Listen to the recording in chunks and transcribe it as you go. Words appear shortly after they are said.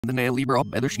The Libra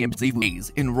other shimpsy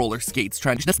ways in roller skates,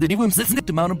 trying to test the new consistent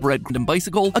amount of bread and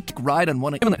bicycle, a kick ride on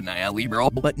one of the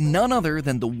Libra, but none other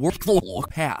than the workful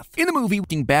path. In the movie,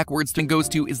 looking backwards to goes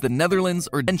to is the Netherlands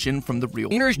or tension from the real.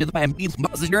 Lacing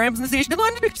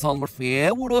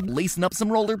up some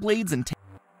rollerblades and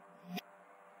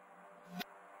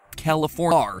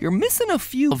California. You're missing a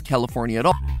few of California at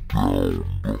all.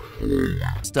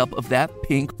 Stuff of that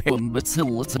pink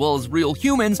bacillus, as well as real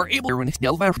humans, are able to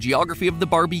tell geography of the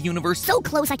Barbie universe so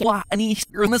close I can. And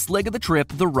you're in this leg of the trip,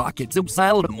 the rockets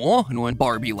outside more in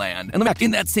Barbie Land. And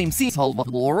in that same scene,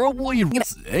 Laura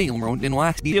Williams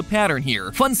a pattern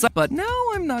here. Fun stuff, but now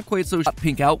I'm not quite so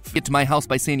pink out. Get to my house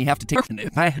by saying you have to take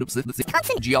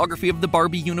the geography of the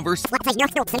Barbie universe.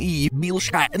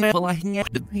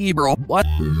 What?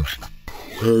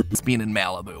 It's being in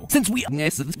Malibu. Since we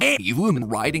women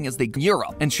riding as they go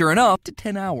Europe, and sure enough, to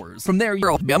 10 hours. From there,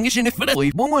 Europe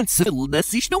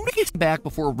back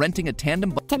before renting a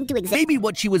tandem. Maybe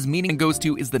what she was meaning goes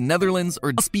to is the Netherlands,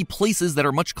 or must be places that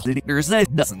are much closer.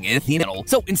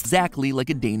 So exactly like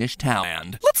a Danish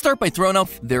town. Let's start by throwing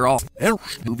off their off.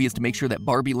 Movie is to make sure that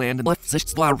Barbie Land and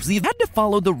had to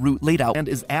follow the route laid out and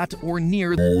is at or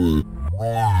near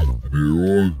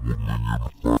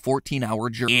 14-hour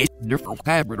journey.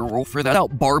 For that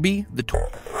out, Barbie, the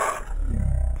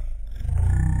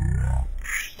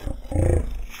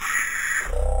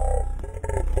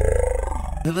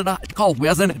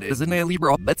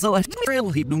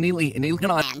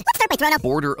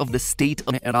border of the state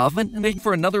of Eravin, and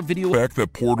for another video fact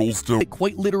that portals still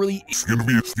quite literally it's gonna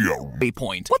be a steal.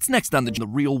 Waypoint. What's next on the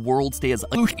real world stay as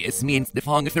means the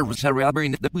fong if there was a robbery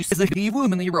in the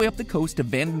up the coast of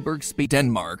Vandenberg, Spain,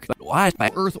 Denmark. But why by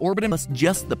Earth orbiting us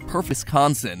just the perfect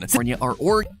Wisconsin, California,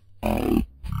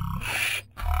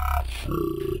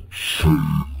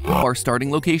 our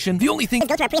starting location. The only thing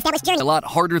a lot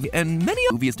harder and many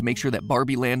movies to make sure that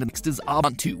Barbie Land next is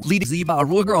on to lead Ziva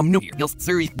Rogram New Year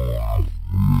series.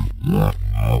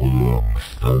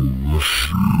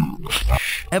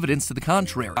 Evidence to the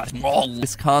contrary.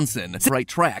 Wisconsin, right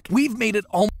track. We've made it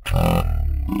all.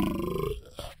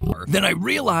 Then I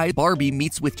realized Barbie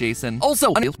meets with Jason.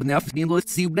 Also,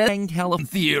 let's see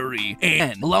theory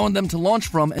and allowing them to launch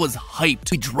from was hyped.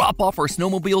 We drop off our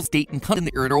snowmobiles, date and cut in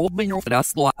the air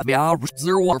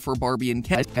for Barbie and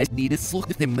Cat. I need to look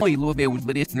at them. To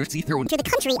the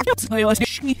country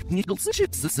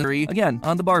again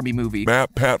on the Barbie movie.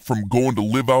 Matt Pat from going to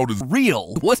live out is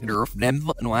real. What's them?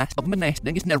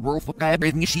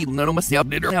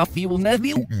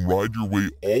 Ride your way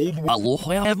all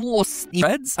the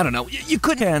way. I don't know, you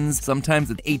could ends sometimes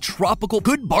it's a tropical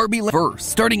good Barbie verse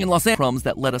starting in Los Angeles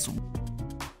that let us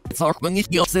it's our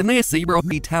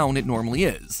town it normally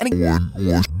is.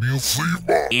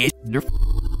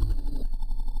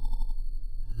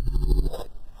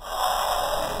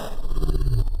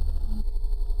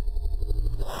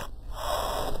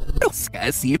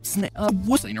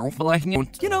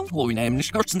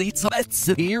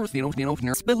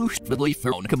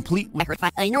 Complete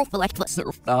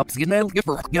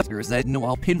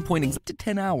I'll pinpointing up to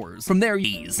 10 hours from there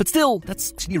ease. But still,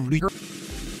 that's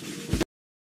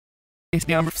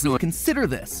consider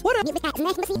this. What a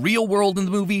real world in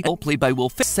the movie, played by Will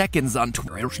Ferrell. Seconds on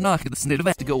Twitter.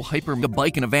 To go hyper a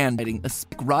bike in a van, riding a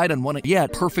ride on one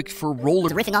yet perfect for roller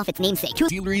riffing off its namesake.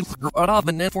 Off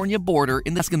the California border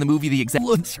in the movie the exact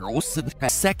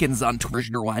seconds on Twitter.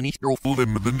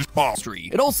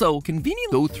 It also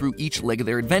convenient go through each leg of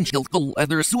their adventure.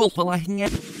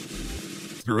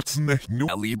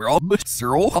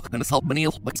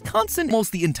 Wisconsin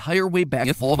almost the entire way back.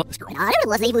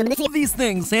 These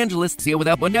things, Angeles, see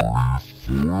without one.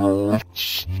 The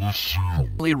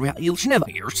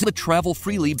travel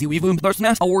freely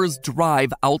hours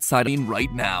drive outside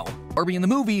right now. Barbie in the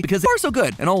movie because they are so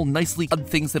good and all nicely odd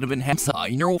things that have been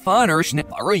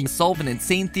happening. Solve an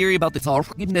insane theory about this all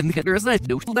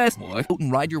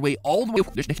and ride your way all the way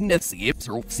from going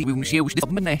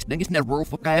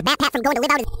to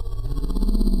live out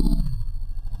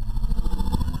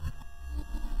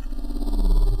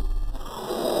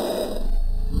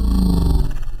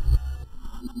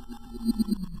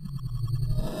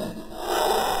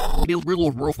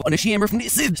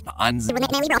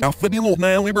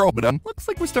looks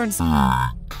like we're starting to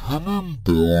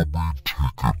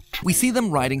we see them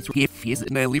riding through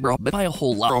by a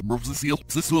whole lot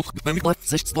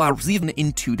even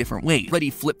in two different ways. Ready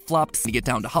flip-flops to get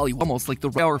down to Hollywood, almost like the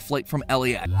hour flight from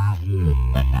LAX.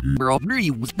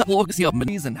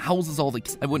 And houses all the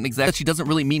I wouldn't exactly she doesn't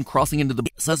really mean crossing into the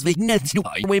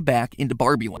way back into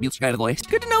Barbie Land.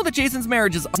 Good to know that Jason's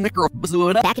marriage is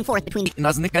back and forth between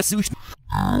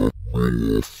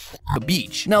the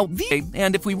beach. Now,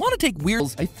 and if we want to take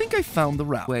weirds, I think I found the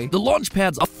route way. The launch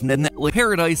pad's off in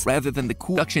paradise rather than the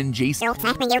cool production Jason.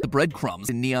 The breadcrumbs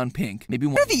in neon pink. Maybe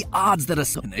what are the odds that a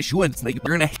sudden issuance like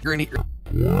you're in here?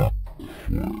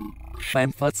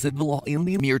 I'm Futzidville in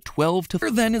the mere 12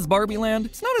 to then is Barbie Land.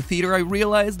 It's not a theater, I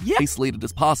realized. Yeah, isolated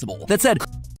as possible. That said,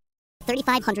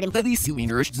 3,500 these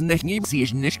souvenirs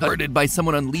started by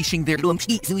someone unleashing their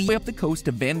way up the coast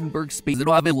of Vandenberg Space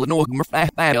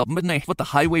with the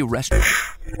highway restaurant.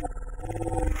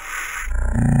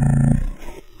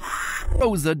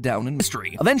 Rosa down in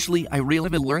mystery. Eventually, I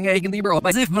realized learning egg in the bro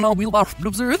as if when we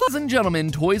observe, ladies and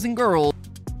gentlemen, toys and girls.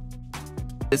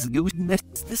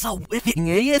 This all whipping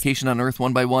education on Earth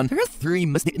one by one. There are 3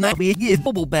 mistakes not be a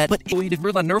bubble bet, but wait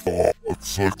for the nerf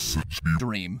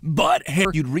dream. But hey,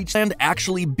 you'd reach and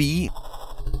actually be.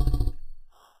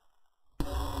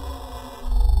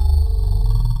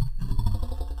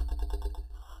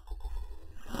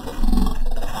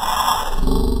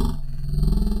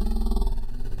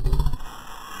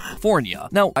 California.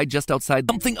 Now, I just outside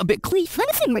something a bit clean.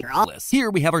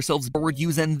 Here we have ourselves forward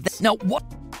use and now what?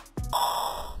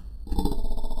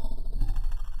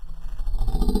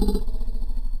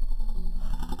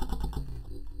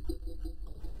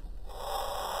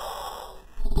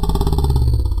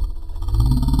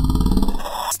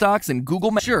 Stocks and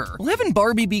Google Maps. Sure, we'll have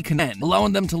Barbie be connected,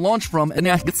 allowing them to launch from and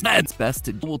it's best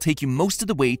to will take you most of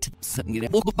the way to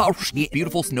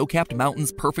beautiful snow-capped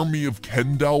mountains, perfect Army of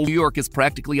Kendall. New York is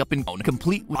practically up and down,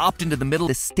 complete opt into the middle of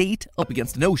the state up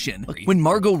against an ocean. When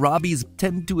Margot Robbie's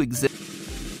tend to exist.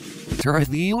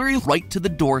 Right to the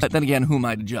door. But then again, who am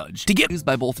I to judge? To get used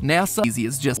by both NASA, easy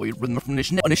as just wait from the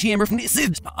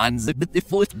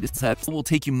will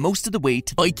take you most of the way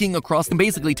to biking across and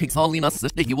basically takes all in us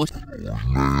you will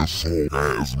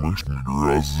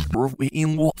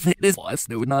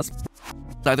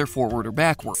either forward or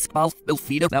backwards.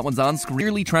 That one's on screen,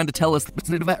 clearly trying to tell us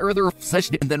the earlier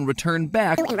session and then return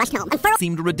back.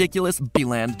 Seemed ridiculous.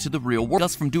 Land to the real world.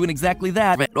 Just from doing exactly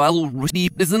that.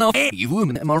 Is enough. I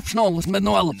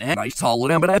saw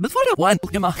it, but I want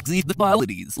the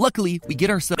qualities. Luckily, we get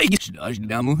ourselves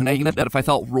that if I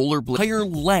thought rollerblade higher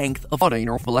length of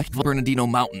Bernardino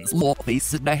Mountains. Barbie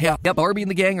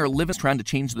and the gang are living trying to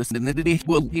change this identity.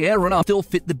 Well, run off still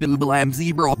fit the Bill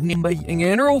zebra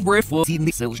seen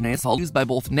the silliness all used by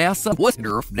both NASA,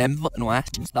 and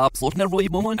stops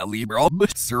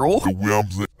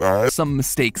some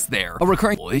mistakes there. A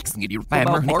recurring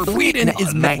Sweden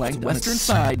is Mac western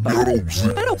side, but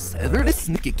this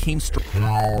snicket came straight.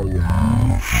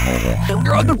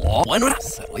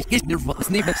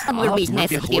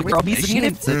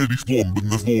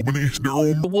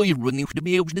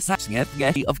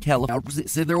 Of California,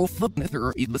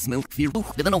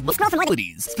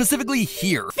 specifically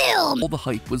here. All the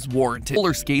hype was warranted.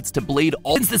 Roller skates to Blade.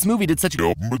 All since this movie did such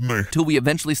a till we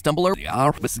eventually stumble over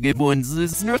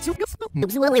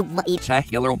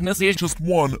Just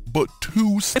one, but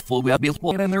two.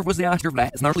 And there was the after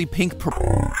that snarly pink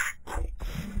purple.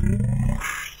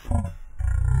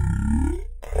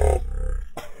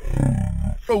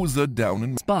 Rosa down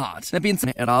in spot. That being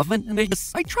said, often, and I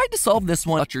tried to solve this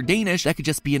one. But you're Danish, that could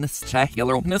just be in a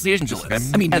spectacular I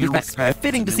mean,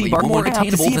 fitting to see Bar more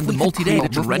attainable than the multi-day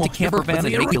to rent a camper van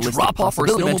and make a drop off or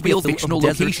snowmobile fictional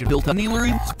location built on the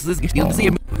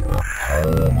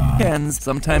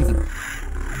sometimes.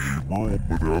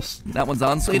 That one's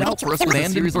on sale out for us.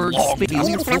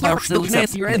 Vandenberg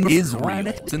Space is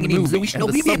right in the movie. We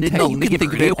should be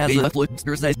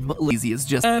lazy as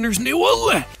just there's new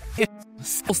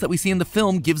else that we see in the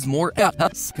film gives more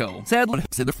Sadly,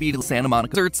 to the feet of Santa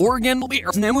Monica, Oregon will be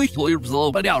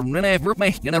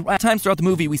times throughout the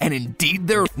movie we and indeed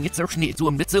there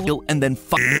to and then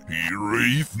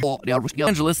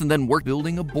Angeles and then work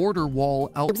building a border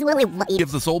wall out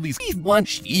gives us all these one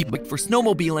sheep for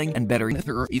snowmobiling and better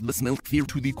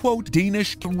to the quote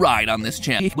Danish ride on this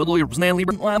channel in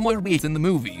the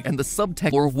movie and the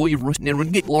subtext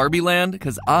Barbie Land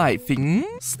because I think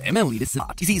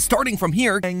you see starting from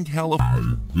here in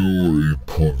California.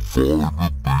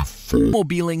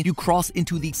 Snowmobiling, you cross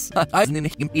into the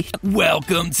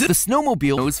welcome to the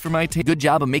snowmobile for my good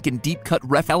job of making deep cut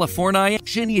ref California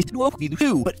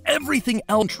too, but everything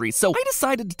elementary. So I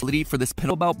decided to leave for this pin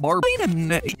about Barbie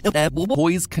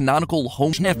boys canonical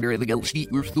home. Don't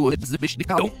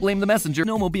blame the messenger.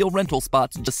 Snowmobile rental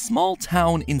spots, just small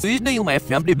town in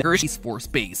Force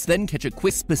Base. Then catch a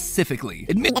quiz specifically.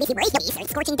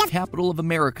 Capital of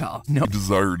America. No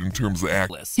desired in terms of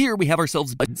Atlas. Here we have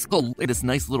ourselves a skull in this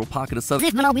nice little pocket of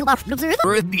southern.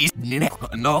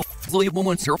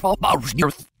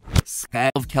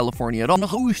 Sky of California on the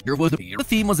Hoosier was here. The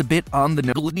theme was a bit on the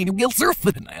wheel surf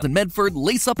in Medford,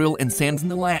 lace up drill and sands in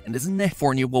the land is in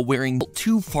California while wearing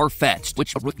too far-fetched,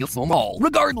 which are so small.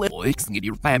 Regardless,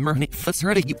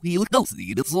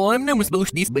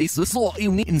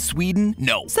 in Sweden,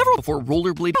 no. Several before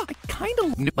rollerblade, I kind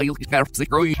of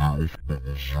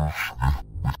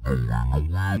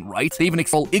right? They even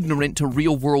excel ignorant to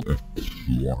real world.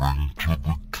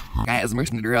 As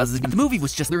the movie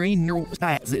was just very neural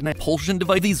an impulsion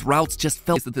device. These routes just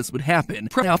felt that this would happen.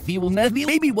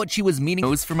 Maybe what she was meaning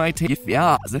was for my take.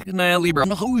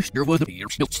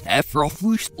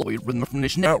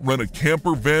 Rent a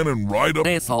camper van and ride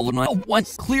up.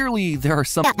 Once clearly there are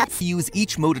some use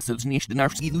each motive.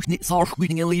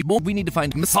 We need to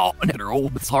find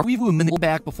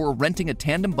back before renting a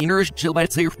tandem.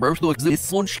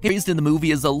 Raised in the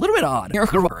movie is a little bit odd.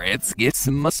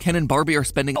 Ken and Barbie are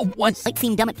spending once Might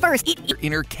seem dumb at first.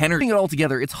 inner Ken are it all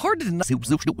together. It's hard to deny.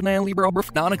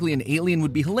 Canonically, an alien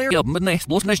would be hilarious.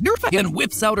 And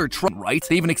whips out her truck. Right?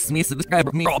 They even explains this guy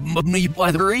by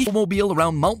the mobile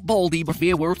around Mount Baldy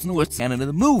before works in the canon of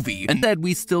the movie. And then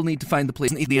we still need to find the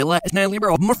place in the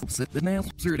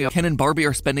Ken and Barbie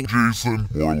are spending Jason,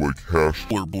 more like hash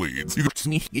blades.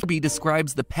 Barbie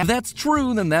describes the path. That's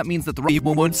true, then that means that the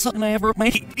woman son I ever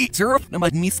made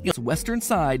western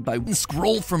side by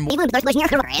scroll from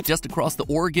just across the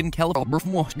Oregon, California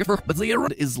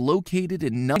is located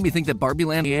in none. We think that Barbie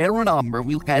Land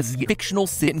has fictional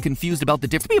sit and confused about the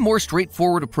difference. Be a more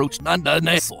straightforward approach. Also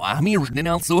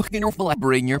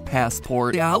bring your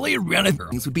passport.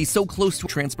 Things would be so close to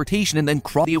transportation and then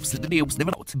cross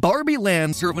Barbie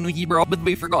Land serving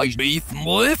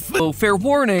oh, fair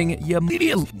warning,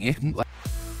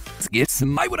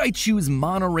 why would I choose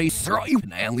Monterey?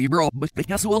 But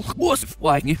because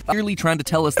clearly trying to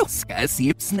tell us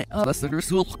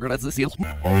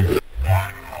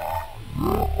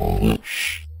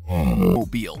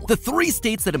Mobile. The three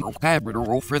states that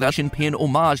are for that pin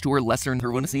homage to her lesser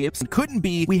couldn't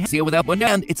be. We see it without one,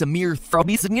 and it's a mere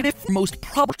most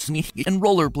probable and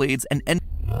rollerblades and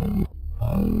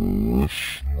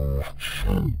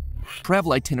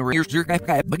travel itinerary. I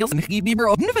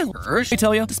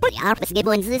tell you, despite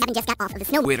just got off of the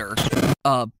snow. Twitter,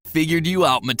 figured you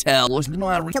out, Mattel.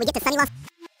 Till we get to Sunny Lost.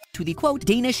 To the quote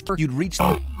Danish, you'd reach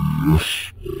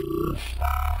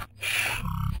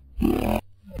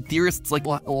theorists like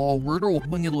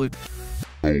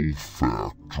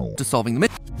to solving the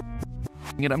myth.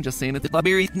 I'm just saying that the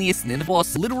Liberian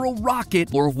boss literal rocket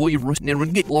or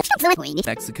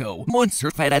Mexico.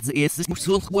 Monster fight as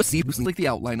like the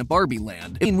outline of Barbie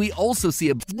Land. And we also see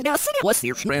a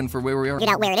ran for where we are. Get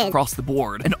out where it is. Across the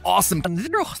board. An awesome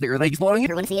there they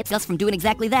everyone see us from doing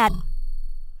exactly that.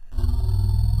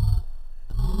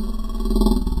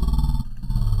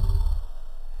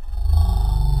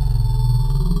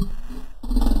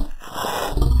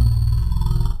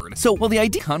 So, while the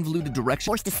idea convoluted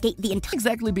direction Forced to skate the entire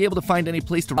exactly be able to find any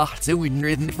place to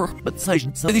but such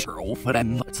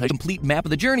a complete map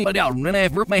of the journey, but I'm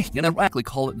gonna actually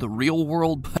call it the real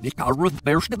world.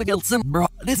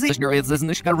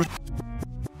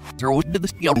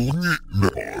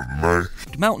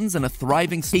 Mountains and a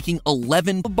thriving taking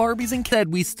 11 Barbies and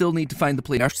Ked, we still need to find the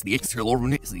place. The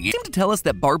seem to tell us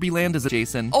that Barbie Land is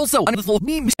adjacent. Also, under the full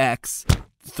meme X.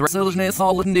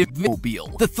 Mobile.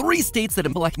 The three states that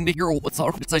imply what's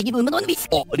our it's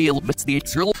the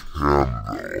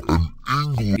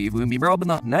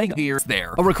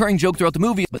there. A recurring joke throughout the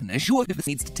movie, but if it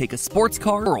needs to take a sports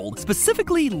car world.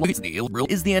 Specifically,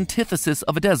 is the antithesis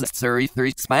of a desert.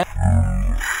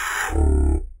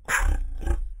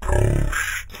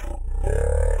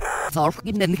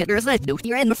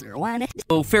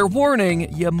 Oh, fair warning,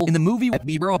 in the movie,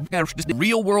 the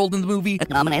real world in the movie,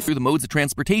 through the modes of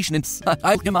transportation, it's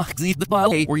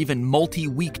or even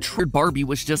multi-week trip. Barbie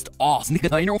was just awesome.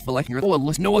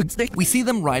 We see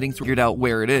them riding through, figured out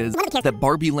where it is, that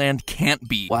Barbie Land can't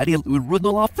be.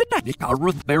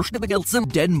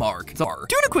 Denmark.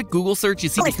 Doing a quick Google search, you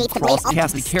see these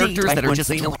cross-casted characters that are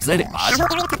just I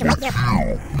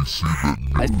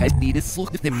need to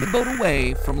look at them boat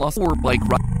away from Lost Orb like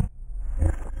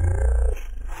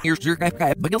here's your guy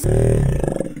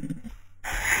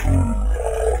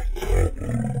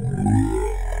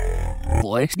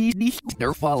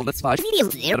never followed that's fine.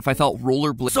 But if I thought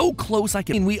rollerblade so close I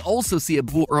can we also see a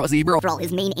bull or a zebra for all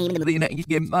his main aim in the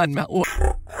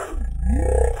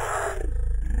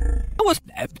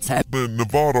and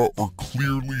Nevada are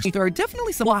clearly There are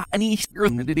definitely some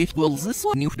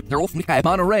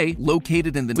Monterey,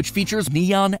 located in the which features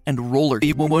neon and roller.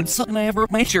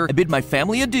 I bid my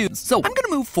family adieu. So I'm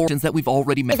gonna move forward since that we've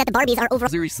already met. Is that the Barbies are over?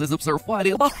 Series to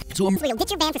So you'll get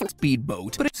your van for some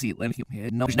speedboat. But it's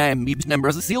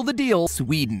seal the deal.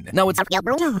 Sweden. Now it's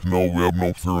no, we have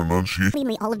no clear enunciation.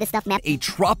 Cleanly all of this stuff, map. a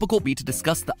tropical beach to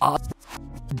discuss the odds.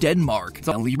 Denmark. It's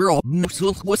a liberal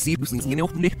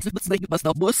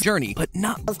journey, but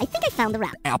not I think I found the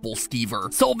route. apple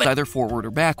skeever. So either forward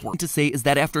or backward. To say is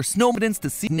that after snow evidence to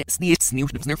see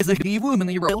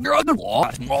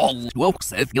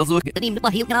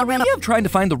I'm trying to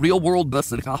find the real world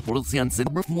bus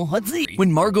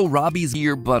when Margot Robbie's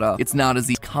here, but it's not as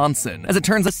Wisconsin. As it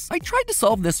turns out, I tried to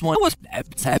solve this one.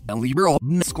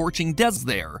 Scorching desert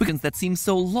there because that seems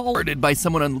so lorded by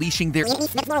someone unleashing their.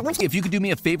 If you could do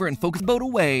me a favor and focus the boat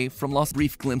away from lost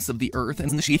brief glimpse of the earth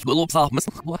and the sheep will Thomas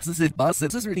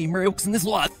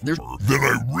there's Then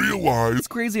I realized as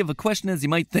crazy of a question as you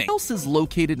might think. What else is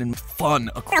located in fun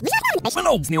across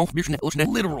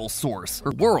literal source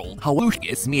or world? How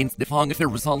means the fong if there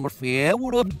was all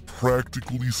would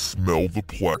practically smell the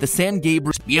plaque. the San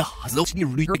Gabriel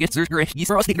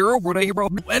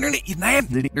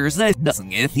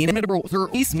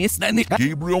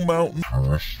Gabriel Mountain.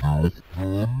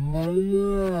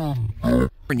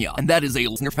 and that is a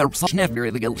listener for the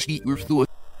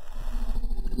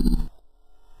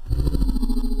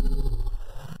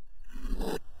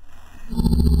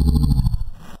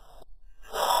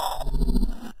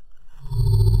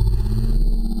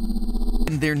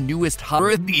their newest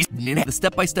horror the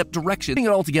step-by-step direction. Putting it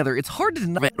all together, it's hard to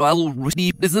deny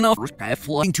is enough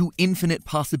flying to infinite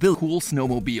possible cool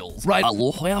snowmobiles. Right,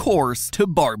 of course, to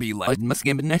Barbie Land.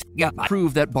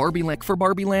 Prove that Barbie Land for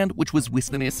Barbie Land, which was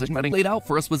laid out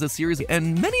for us, was a series,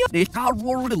 and many of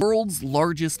the world's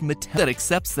largest Mattel that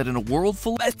accepts that in a world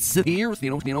full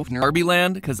of Barbie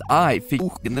Land, because I figure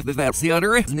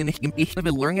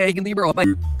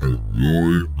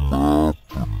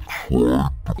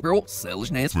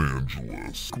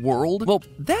Angeles. World? Well,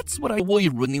 that's what I want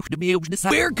you to be able to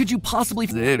decide. Where could you possibly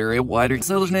fit a wider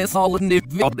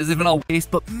as if in all case,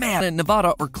 but man, in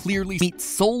Nevada are clearly meet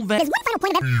soul There's one final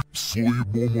point of Sleep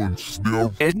moments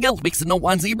there. and makes it no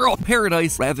one zebra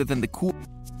paradise rather than the cool.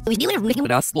 We do it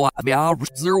with us.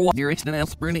 Zero is a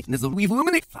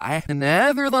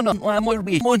never than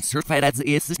be monster fight as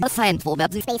is a handful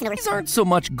of space and these aren't so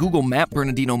much Google Map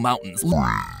Bernardino Mountains.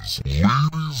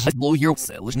 Blow your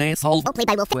sellishness all played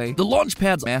by Will way. The launch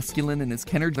pad's masculine and is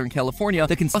Kennard in California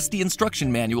that can bust the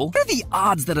instruction manual. What are the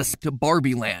odds that us to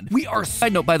Barbie Land? We are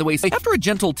side note by the way, after a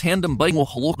gentle tandem bike will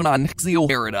look on Nexio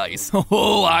Paradise.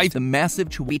 Oh, the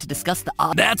massive way to discuss the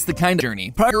odds. That's the kind of journey.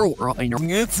 Prior or I know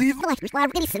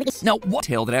now, what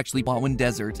tale that actually bought one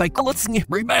desert? Like, let's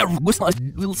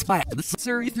will spy the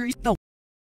series 3. No.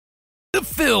 The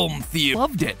film theater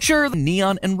loved it. Sure, the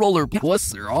neon and roller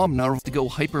was there. I'm not to go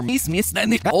hyper. And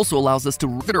it also allows us to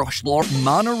rush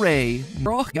Monterey.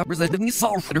 For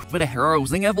the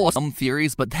heroes, some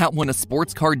theories, but that one a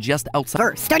sports car just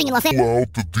outside. Starting in Los Angeles.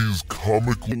 Out that these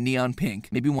comic In neon pink,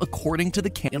 maybe one according to the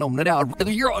canon.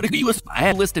 Whether you're on a US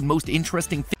listed most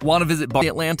interesting. Want to visit the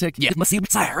Atlantic? Yeah, must see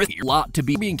a lot to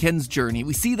be. Me and Ken's journey.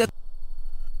 We see that.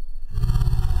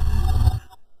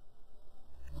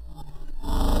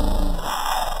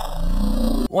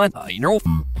 What?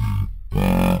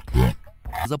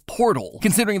 As a portal,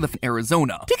 considering the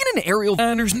Arizona. Taking an aerial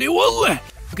there's new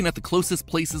looking at the closest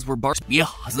places where bars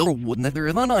wouldn't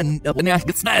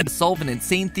solve an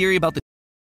insane theory about the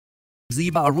a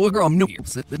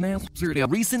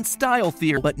recent style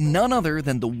theory, but none other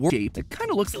than the world shape that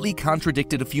kind of looks like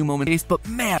contradicted a few moments, but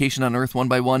man, vacation on Earth one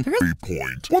by one.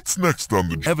 point. What's next on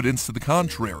the evidence to the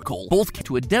contrary? Both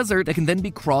to a desert that can then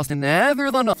be crossed and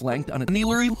ever than flanked on a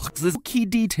nearly this key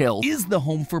detail is the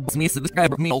home for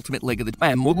the ultimate leg of the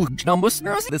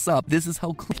this up. This is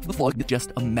how clear the flag is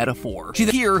just a metaphor.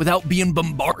 She's here without being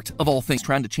bombarded of all things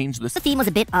trying to change this. The theme was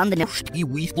a bit on the nose.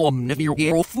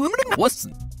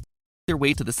 Wasn't their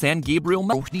way to the San Gabriel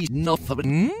Mountains.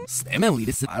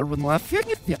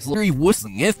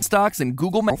 Stocks and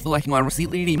Google Maps like you want to see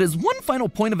lady. There's one final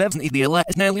point of evidence.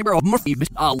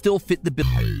 I'll still fit the bill.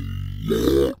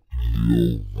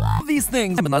 These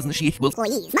things,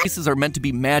 places are meant to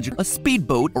be magic, a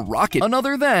speedboat, a rocket,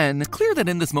 another than. It's clear that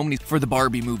in this moment for the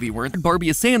Barbie movie, where Barbie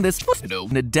is saying this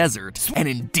in a desert, and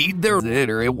indeed there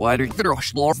are wider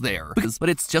there, but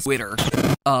it's just winter.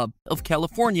 Of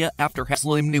California after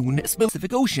Haslam Noon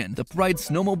Pacific Ocean. The Pride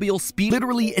snowmobile speed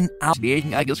literally an hour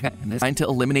trying to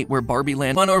eliminate where Barbie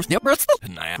land on Earth.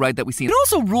 Ride that we see. And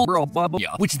also rule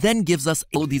which then gives us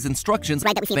all these instructions.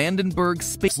 Vandenberg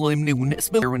Space Noon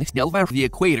the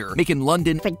equator, making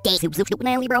London For days.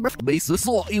 basis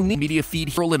media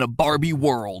feed in a Barbie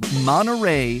world.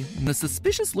 Monterey, the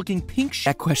suspicious looking pink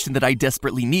shack question that I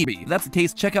desperately need. If that's the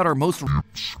case, check out our most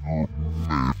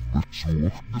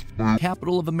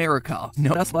capital of America.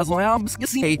 No, that's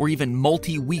or even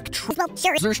multi-week trip. Well,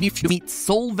 sure. To meet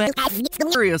Solvan,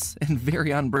 Curious, and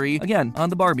Varian Brie again on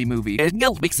the Barbie movie.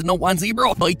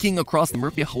 Biking across the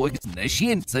Murphy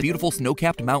It's a beautiful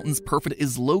snow-capped mountains. Perfect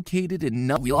is located in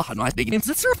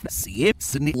See it.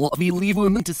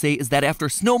 To say is that after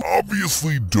snow,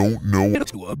 Obviously don't know.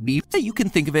 you can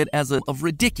think of it as of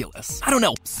ridiculous. I don't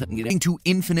know. Getting to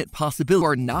infinite possibility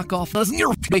or knockoff.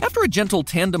 After a gentle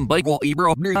tandem bike while the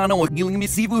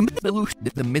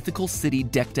mythical city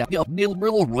decked out.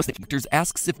 Actors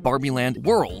asks if Barbie Land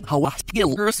world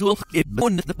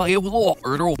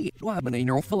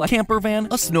camper van, a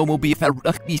snowmobile,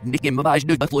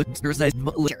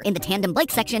 In the tandem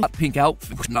bike section. pink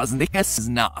outfit is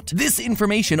not. This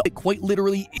information quite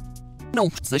literally no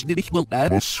such did it will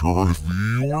add Star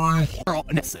theory.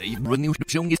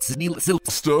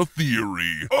 Star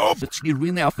theory. It's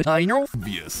really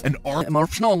obvious. And our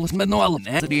emotional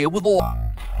with all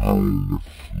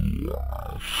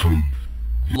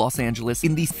Los Angeles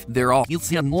in these they're all you'll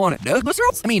see on it. I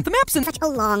mean the maps in Such a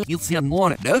long. you'll see on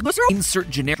it. Insert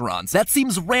genericrons. That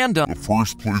seems random. The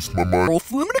first place my mind.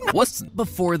 What's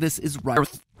before this is right.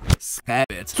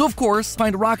 So of course,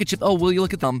 find a rocket ship. Oh, will you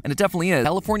look at them? And it definitely is.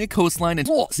 California coastline and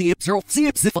it's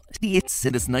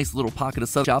in this nice little pocket of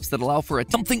sub shops that allow for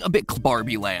something a bit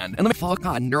Barbie land. And let me fuck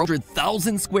on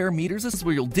 100,000 square meters. This is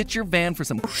where you'll ditch your van for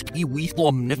some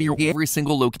every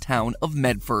single local town of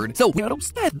Medford. So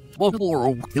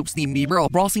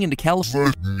crossing into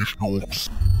California.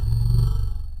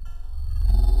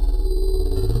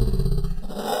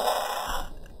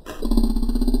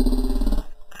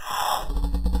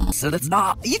 So that's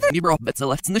not either. It's a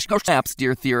let's snaps,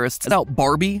 dear theorists. It's about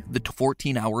Barbie, the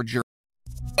 14-hour journey.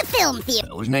 The film theater.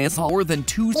 More than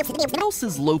 2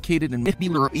 houses located in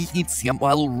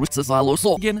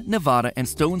Nevada, and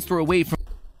stone's throw away from.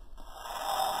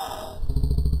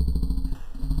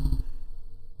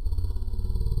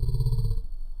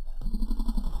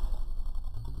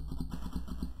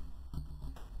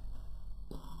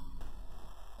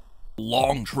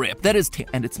 Long trip. That is,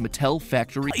 and it's Mattel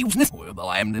factory. I'm just saying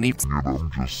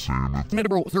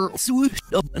it.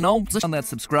 On that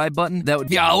subscribe button, that would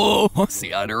be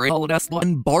see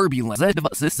and Barbie Land.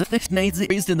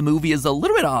 Raised in the movie is a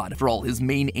little bit odd for all his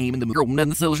main aim in the movie.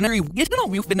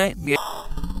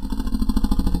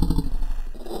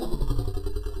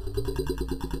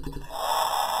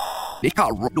 They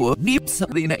got deep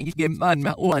something that you get on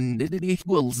my one. It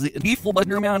will before but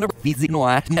around the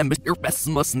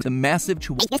massive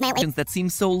tuitions that seem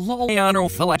so low on our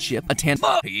fellowship. A tent,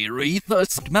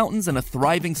 mountains, and a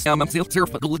thriving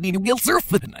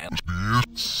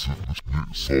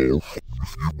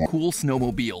cool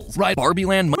snowmobiles. Right, Barbie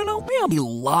Land. No, a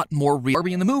lot more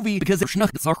Barbie in the movie because there's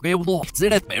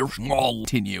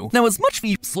continue. Now, as much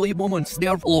slave woman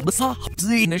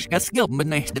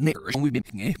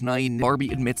Barbie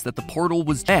admits that the portal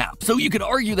was tapped. So you could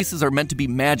argue these are meant to be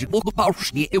magical. Right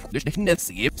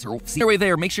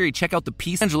there, make sure you check out the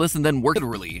piece Angeles and then work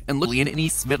literally. And look in any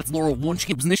Smith's Laurel Wunsch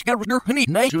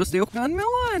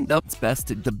That's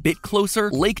best the bit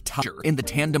closer. Lake Tower in the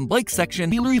tandem bike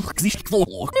section.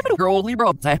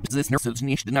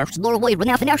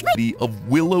 Of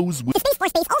Willows with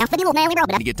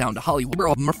to get down to Hollywood.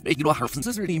 One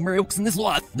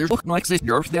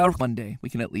day we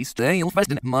can at least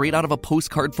read out of a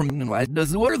postcard from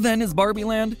does where then is Barbie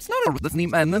Land? It's not a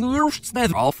name and then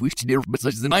off we should but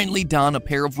such as finally don a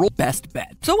pair of best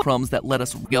bet. So crumbs that let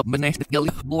us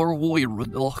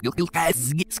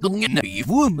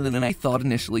than I thought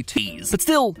initially tease. But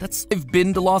still, I've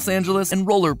been to Los Angeles and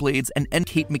rollerblades and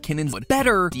Kate McKinnon's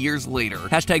better years later.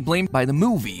 Hashtag blamed by the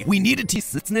movie. We needed to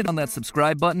sit it on that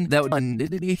subscribe button. That would one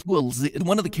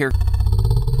of the characters.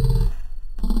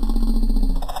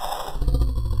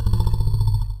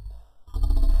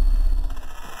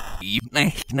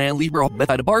 Libra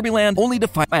by the Barbie Land, only to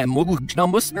find my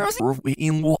numbers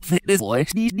in what it is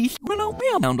like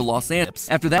down to Los Angeles.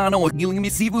 After that, I know what dealing me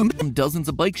see dozens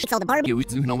of bikes. So the Barbie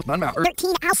 13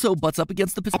 also butts up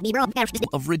against the position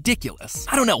of ridiculous.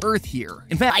 I don't know, Earth here.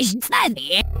 In fact,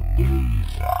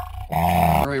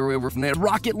 over from there,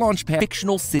 rocket launch pad,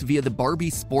 fictional city via the Barbie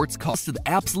sports cost to the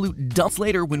absolute dumps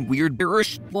later when weird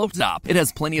bearish blows up. It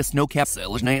has plenty of snow caps.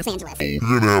 You're gonna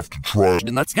have to try it.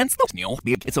 And that's hence the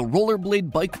it's a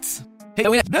rollerblade bike. Hey,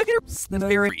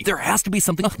 there has to be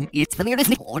something. It's the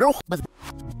weirdest order.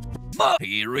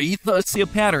 See a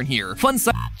pattern here. Fun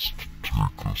side.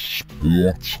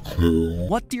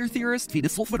 What, dear theorist?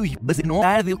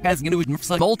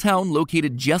 Small town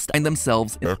located just in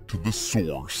themselves. Back to the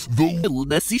source.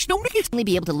 Only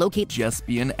be able to locate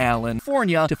Jespian Allen,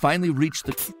 California, to finally reach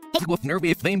the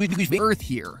Earth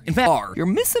here. In fact, you're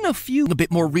missing a few a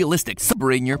bit more realistic. So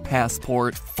bring your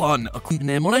passport. Fun.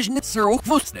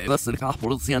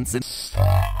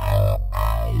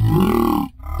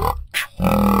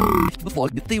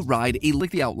 That they ride like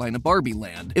the outline of Barbie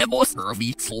Land.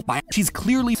 She's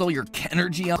clearly all your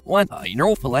energy on one.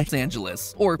 Los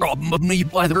Angeles. Or me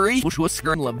by the way, which was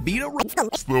La Vida.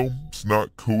 It's not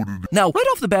coded. Now, right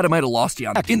off the bat, I might have lost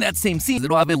you. In that same scene,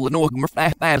 I have a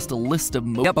list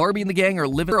of Barbie and the gang are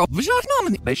living.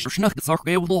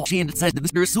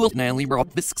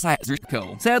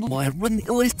 Sadly, I run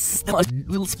the list.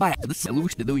 We'll spy the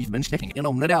solution to we've been checking in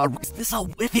on that out. This all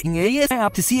whipping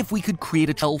app to see if we could create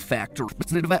a tell factor.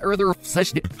 Earlier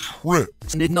such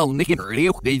trips. Didn't know Nick and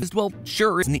well,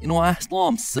 sure, it's in last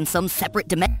lumps in some separate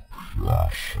dimension.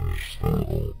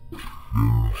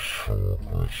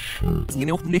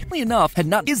 Nearly enough, had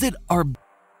not is it our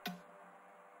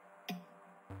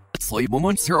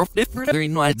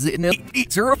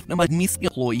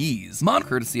employees, mon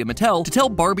courtesy of Mattel, to tell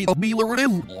Barbie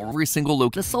every single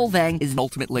local Solvang is an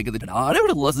ultimate leg of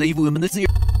the this year.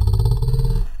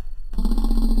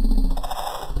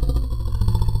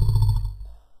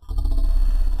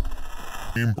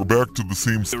 We're back to the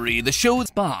same story. The show's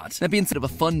spot. That being instead of a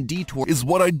fun detour is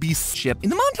what I'd be ship. In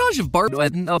the montage of Barbie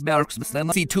and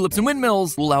see tulips and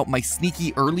windmills, rule out my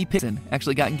sneaky early pick and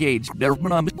actually got engaged.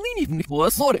 Run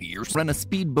a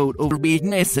speedboat over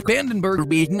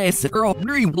Vandenberg, girl,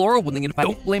 Laurel, if I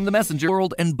don't blame the messenger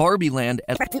world and Barbie Land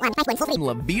at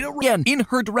La Vida again. In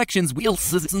her directions, we'll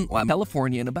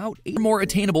California and about 8 more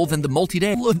attainable than the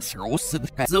multi-day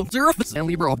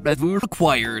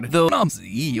required. Though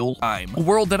time. A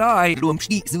world that I do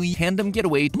tandem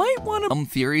getaway might want to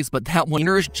theories, but that one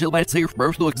chill by say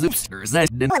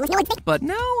but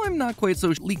now I'm not quite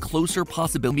so closer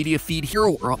possible media feed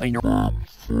hero or I know.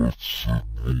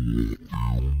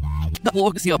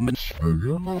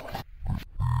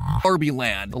 Barbie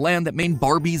Land, the land that made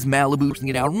Barbie's Malibu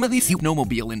it out with these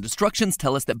snowmobile instructions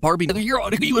tell us that Barbie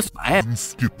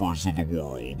skippers of the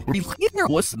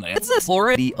world. It's this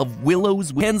already of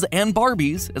willows, hens, and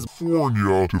Barbies as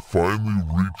California to finally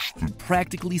reach the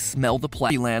practically smell the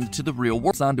land to the real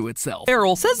world onto itself.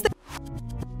 Errol says that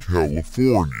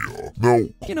California. No.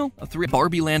 A 3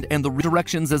 Barbie Land and the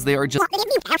directions as they are just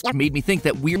made me think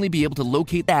that we'd only be able to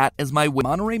locate that as my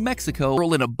Monterey, Mexico,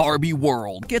 world in a Barbie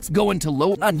world. Gets going to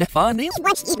low on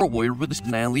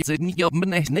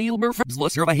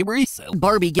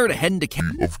Barbie get to head into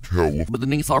California with the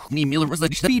name was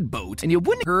a speedboat, and you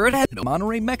wouldn't heard at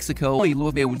Monterey, Mexico.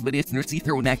 But it's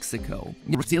Mexico.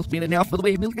 You're still spinning now for the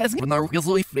way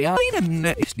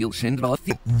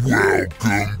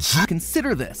welcome.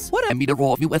 Consider this. What I mean to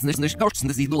raw you as this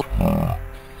little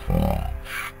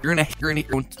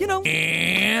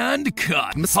and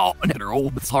cut. The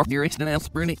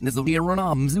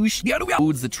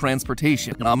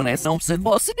transportation.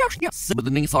 With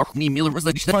the name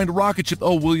find a rocket ship.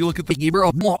 Oh, will you look at the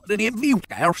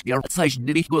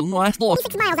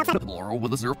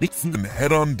and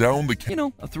head on down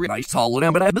the a 3 nice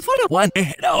solid but I find out one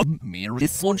head up.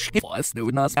 This one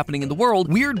not happening in the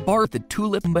world. Weird Bart the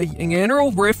tulip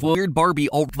weird Barbie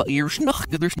all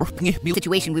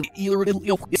situation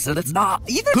so that's not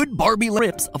either good Barbie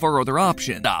rips of our other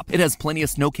option. Stop. It has plenty of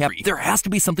snow cap. There has to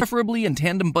be something preferably in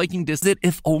tandem biking distance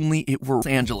if only it were Los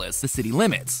Angeles, the city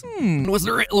limits. Was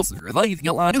there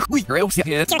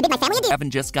haven't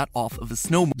just got off of the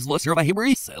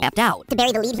snowmobile tapped out to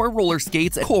bury the lead for roller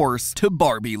skates, of course, to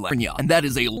Barbie Land. And that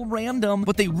is a little random,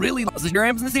 but they really lost the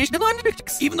in the station.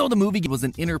 Even though the movie was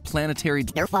an interplanetary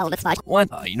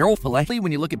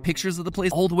when you look at pictures of the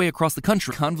place all the way across the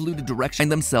country, convoluted direction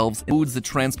themselves includes the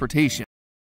transportation.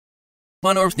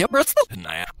 One or the breast.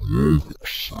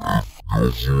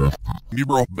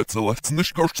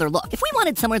 So look, if we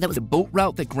wanted somewhere that was The boat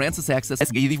route that grants us access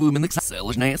as gave women the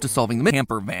to solving the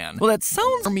camper van. Well, that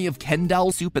sounds for me of Ken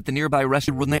Doll soup at the nearby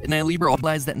restaurant and I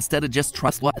realize that instead of just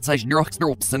trust what size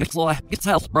it's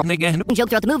help again. joke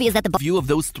throughout the movie is that the View of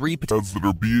those three Pads that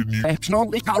are being used.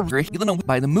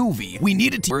 by the movie. We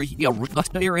needed to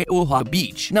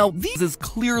beach. Now, this is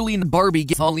clearly Barbie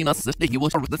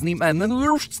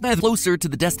closer to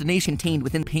the destination contained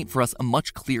within paint for us a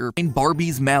much clearer in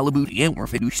Barbie's Malibu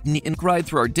and cried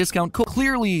through our discount code.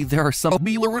 Clearly, there are some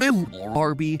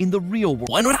Barbie in the real world.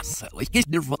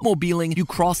 Mobiling, you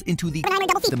cross into the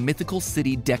mythical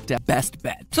city decked at Best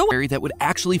Bet. So area that would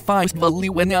actually find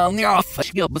when on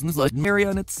the business area,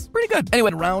 and it's pretty good.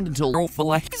 Anyway, around until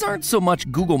these aren't so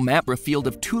much Google Map or a field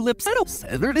of tulips. I don't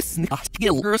say they're this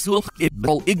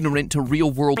ignorant to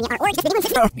real world.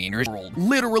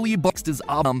 Literally boxed as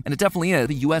and it definitely is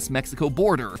the US-Mexico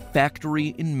border. Factory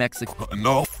in Mexico.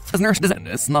 Enough.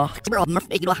 It's not.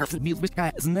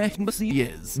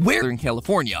 Where in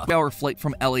California? Our flight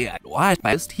from LAX. What?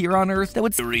 Best here on Earth that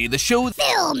would see the show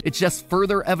film. It's just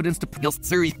further evidence to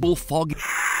series bull fog.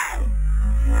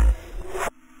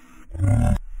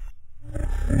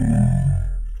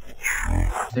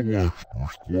 I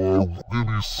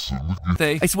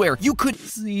swear, you could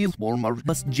see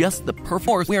us just the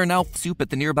perfect. We are now soup at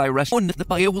the nearby restaurant.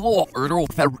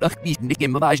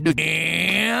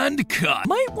 And cut.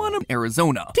 Might want to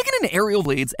Arizona. Taking an aerial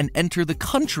blades and enter the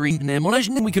country.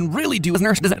 And we can really do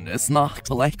is not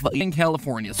like in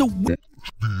California. So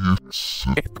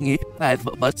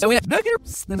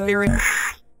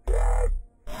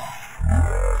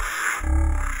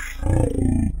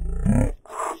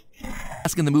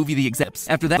in the movie the exeps.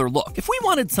 After that, look. If we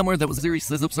wanted somewhere that was serious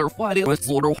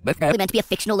meant to be a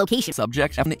fictional location.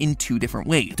 Subject in two different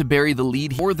ways. To bury the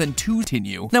lead more than two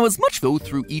continue. Now, as much go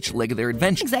through each leg of their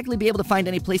adventure. Exactly be able to find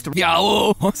any place to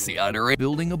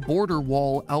building a border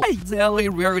wall out.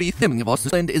 Rarity thing of us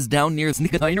and is down near it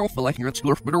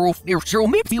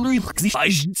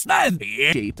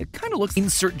kind of looks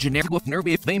insert generic with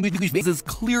nervy fame. This is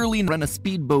clearly run a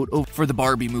speedboat over for the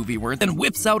Barbie movie where then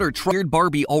whips out her tired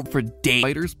Barbie all for days.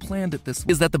 Writers planned it this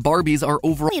way. Is that the Barbies are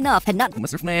overall enough had not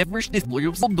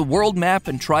the world map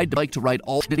and tried to write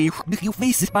all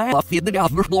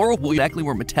exactly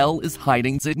where Mattel is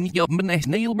hiding. That's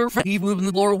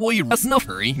no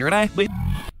hurry here and I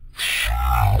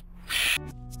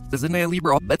as an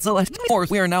Libra, but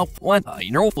we are now one.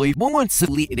 Once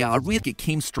it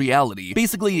came to reality.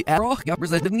 Basically,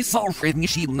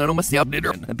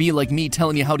 be like me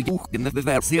telling you how to get in the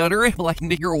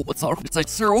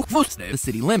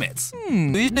city limits.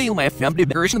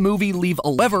 The movie leave a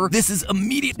lever. This is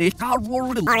immediately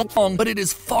long, but it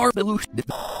is far below.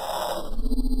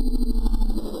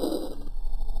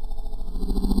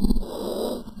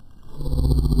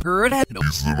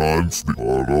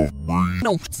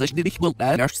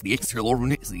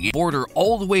 Border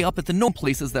all the way up at the no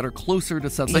places that are closer to in the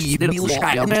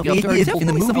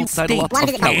movie side of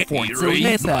California. So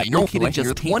it's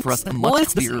just paint for us and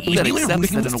much clearer that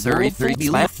accepts that in a world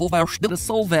full of the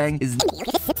Solvang is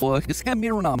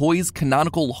boys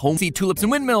canonical home see tulips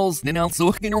and windmills and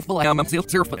also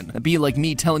be like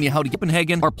me telling you how to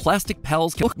Copenhagen. Our plastic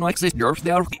pals and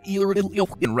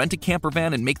rent a camper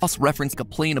van and make us reference a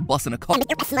plane, a bus, and a car.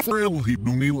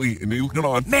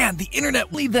 Man, the internet.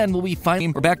 Then will we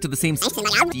find we're back to the same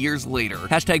years later.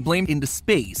 Hashtag blamed into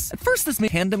space. At first, this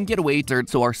made tandem getaway dirt,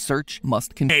 so our search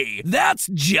must continue. Hey, that's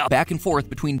just back and forth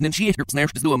between Ninja and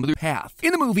path.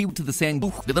 In the movie, to the sand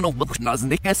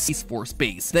for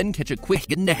space. Then catch a quick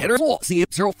get in the header. See if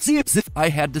I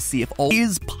had to see if all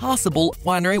is possible.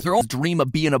 Girls dream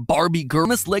of being a Barbie girl.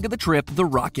 This leg of the trip, the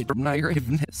rocket.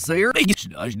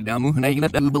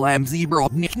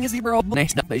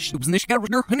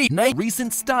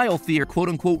 Recent style theater, quote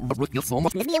unquote,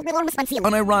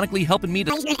 unironically helping me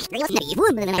to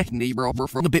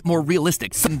a bit more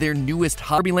realistic. Some of their newest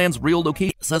Barbie Land's real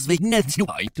location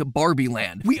to Barbie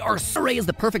Land. We are sorry is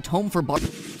the perfect home for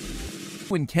Barbie.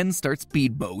 When Ken starts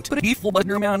speedboat, but a full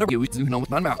button amount of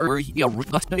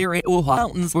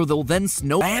mountains where they'll then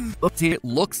snow. It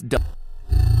looks dumb.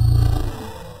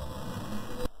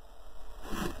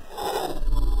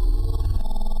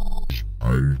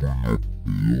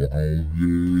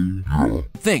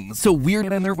 Things so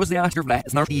weird, and there was the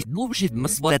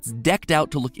that's decked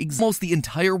out to look almost the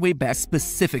entire way back.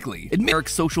 Specifically,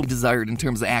 Eric's social desired in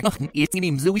terms of act. Looks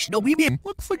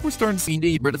like we're starting to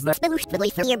see but it's not.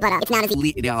 It's not as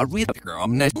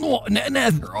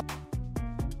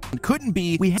couldn't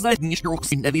be. We had realized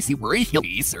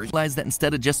that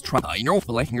instead of just trying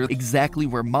exactly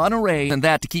where Monterey and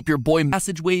that to keep your boy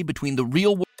passageway between the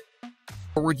real world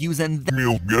using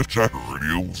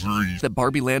that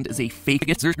Barbie Land is a fake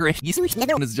is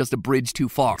just a bridge too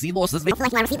far.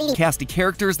 Cast of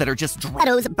characters that are just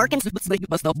Shadows, Birkins,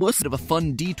 of a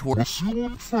fun detour. It's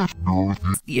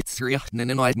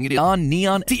on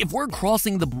neon. See, if we're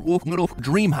crossing the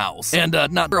dream house and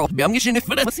not girl,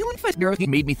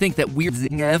 made me think that weird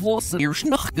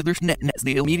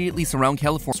they immediately surround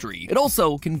California Street. It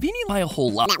also convenient by a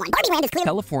whole lot.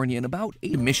 California and about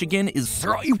 8 Michigan is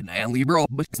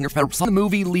but the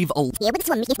movie leave a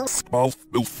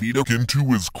into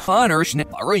his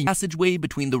passageway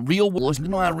between the real world.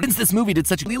 Since this movie did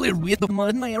such a with the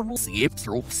mud, see,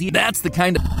 that's the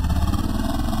kind of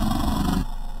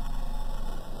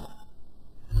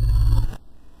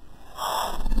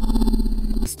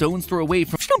stone's throw away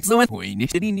from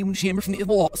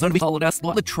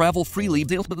the travel freely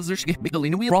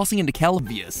crossing into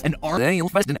Calavias and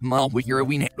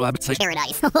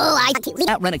paradise. Oh, I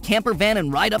can't rent a camper van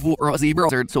and ride up or a zebra.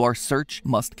 So our search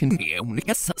must continue. With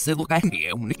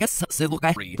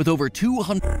over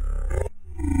 200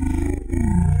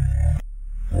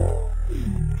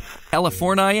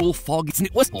 California, full fog,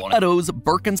 shadows,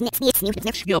 Birkins,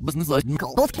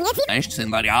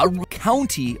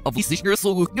 county of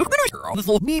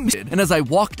and as I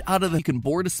walked out of the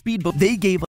board a speedboat, they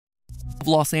gave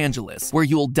Los Angeles, where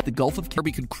you'll the Gulf of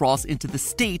Caribbean could cross into the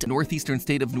northeastern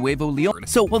state of Nuevo Leon.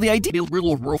 So, while the idea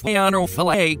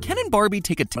Ken and Barbie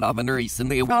take a taverners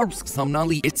and they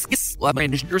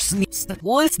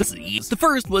the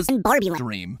first was Barbie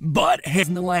Dream, but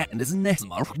the land is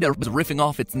was riffing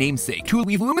off its namesake to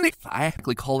illuminate. I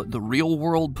actually call it the real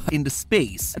world into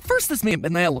space. At first, this may have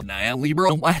been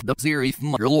the series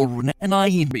and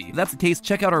that's the case.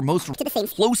 Check out our most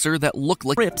closer that look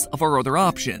like trips of our other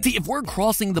options. See, if we're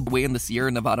crossing the way in the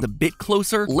Sierra Nevada a bit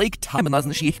closer, Lake Tahoe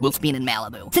will be in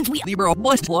Malibu. Since we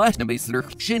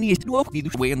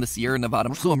way in the Sierra Nevada,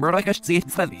 why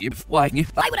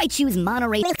would I choose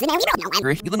Monterey?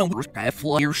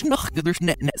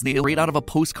 Right out of a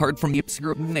postcard from the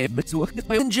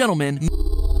ladies and gentlemen.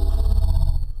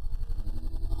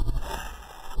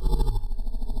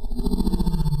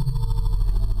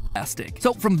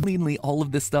 So from mainly all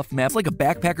of this stuff maps like a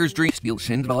backpacker's dream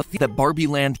that Barbie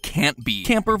Land can't be.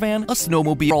 Camper van, a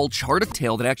snowmobile, all chart of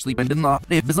tale that actually went in the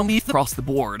across the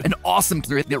board. An awesome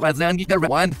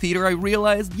one theater I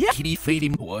realized, yeah, had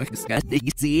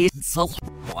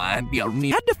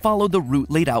to follow the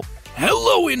route laid out.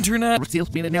 Hello, Internet!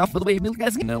 Now for the way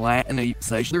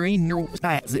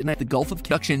the Gulf of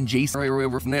Cuction, Jason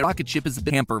over from the rocket ship is a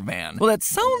camper van. Well, that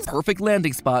sounds perfect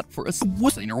landing spot for a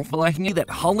that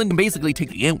Holland basically take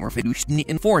the Antwerp in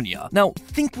California. Now,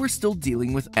 think we're still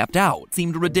dealing with apt out.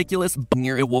 Seemed ridiculous, but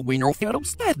near what we know said.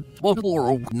 Well,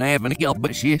 so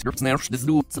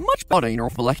much better,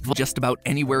 just about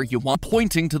anywhere you want,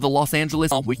 pointing to the Los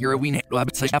Angeles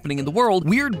happening in the world.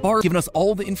 Weird bar giving us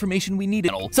all the information we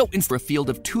needed. So instead of a field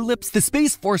of tulips, the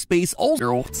Space Force base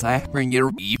also bring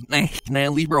your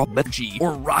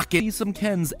or rocket. Some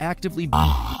Kens actively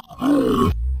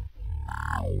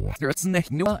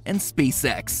and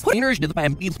SpaceX.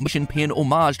 Mission paying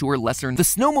homage to her lesser the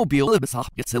snowmobile,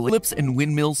 ellipse and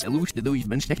windmills.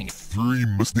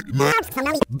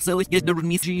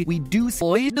 We do a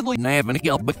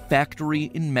factory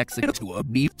in Mexico to a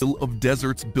beef of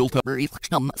deserts built up.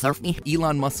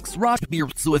 Elon Musk's rocket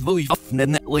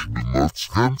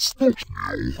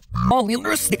all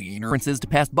the references to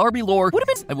past Barbie lore.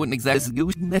 I wouldn't exactly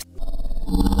this.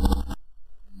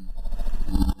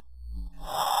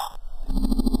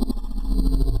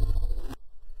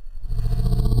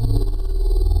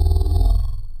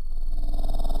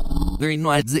 Very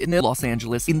nice in Los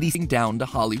Angeles, in these down to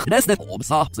Hollywood. That's the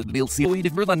opposite. They'll see way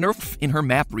for the nerf in her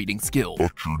map reading skill.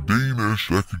 But you're Danish,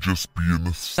 that could just be in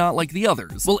the not like the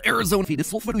others. Well, Arizona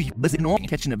fetus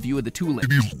catching a view of the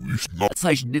tulips.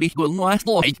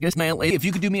 If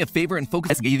you could do me a favor and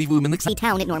focus the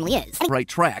town it normally is. Right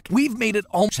track. We've made it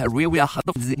all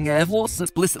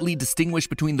explicitly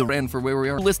distinguished between the ran for where we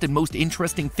are listed most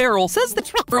interesting feral says the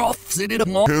trap off Kens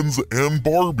and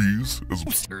Barbies as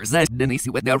that then see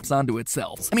what they're on to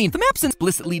itself. I mean, the maps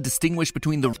explicitly distinguish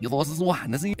between the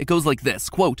it goes like this,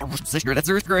 quote,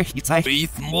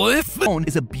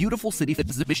 is a beautiful city that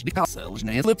is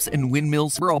cliffs and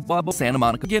windmills for Santa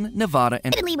Monica, again, Nevada,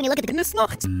 and When you look at the it's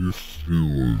not.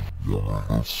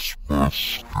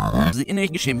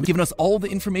 Giving us all the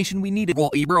information we needed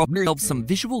while Abra some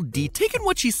visual taking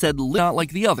what she said not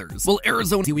like the others. Well,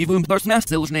 Arizona, we've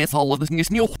all of this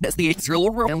new that's the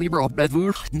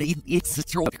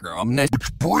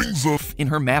Which brings us in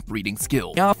her map reading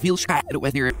skill. I feel shy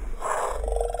whether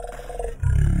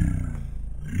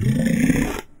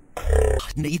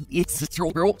it's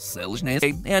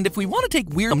and if we want to take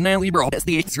weird that's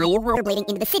the rollerblading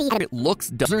into the city. it looks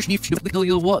desert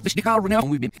what the now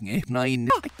we've been I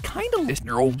kind of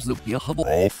listener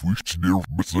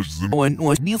and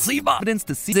we'll see evidence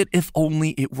to see it if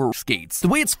only it were skates. The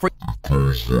way it's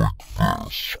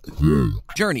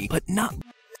journey, but not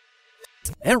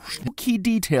key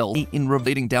detail in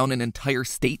relating down an entire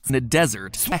state in a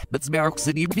desert. That's Barrock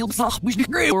City feels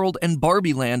world and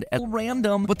Barbie Land at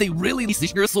random, but they really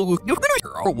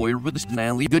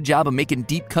good job of making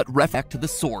deep cut ref back to the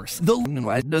source. The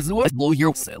does blow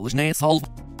your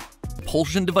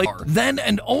propulsion device. Then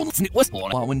and only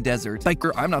in desert.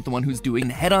 Biker, I'm not the one who's doing.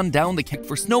 Head on down the kick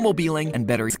for snowmobiling and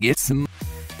better get some.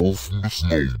 The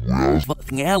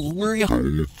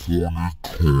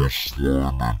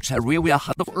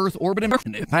Earth orbiting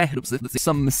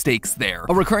some mistakes there.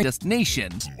 A recurring destination,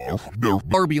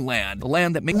 Barbie Land, the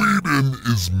land that makes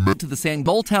to the San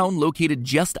Ball town located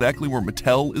just exactly where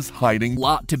Mattel is hiding.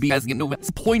 Lot to be as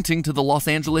pointing to the Los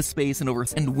Angeles space and over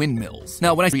and windmills.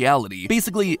 Now, when I reality,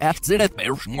 basically after it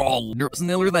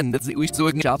than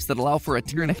shops that allow for a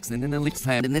Tyrannex and an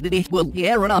elixir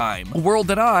time. A world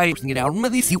that I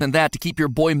and that to keep your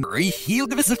boy Murray he'll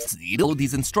give us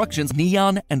these instructions,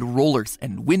 neon and rollers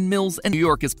and windmills, and New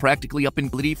York is practically up in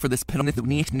ability for this pen on the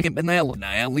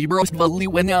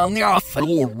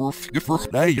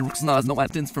no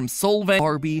absence from Solvang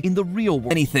Barbie in the real world.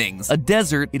 Many things. A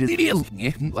desert, it is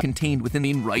contained within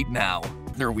me right now.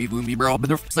 There we will be but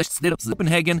they're such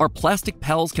Copenhagen, our plastic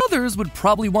pals. Others would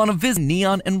probably want to visit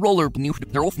neon and roller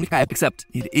except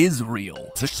it is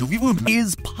real.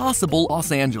 Is possible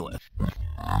Los Angeles.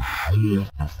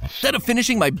 Instead of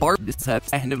finishing my this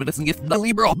doesn't get the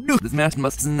Libra. This match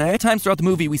must times throughout the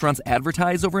movie we France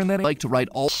advertise over in that I like to write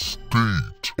all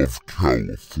State of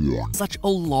California. Such a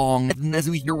long as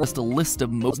we hear just a list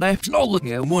of most national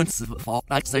once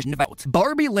session about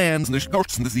Barbie Land's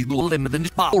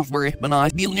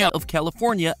of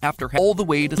California after all the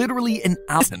way to literally an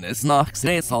asinus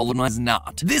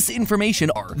not. This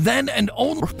information are then and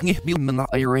only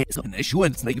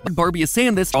Barbie is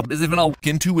saying this is even all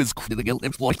into his critical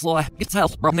it's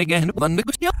help again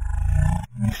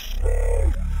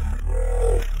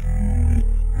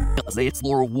they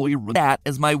explore that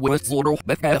as my whistle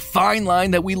a fine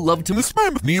line that we love to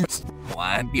spam names.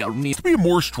 Needs to be a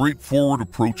more straightforward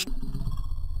approach.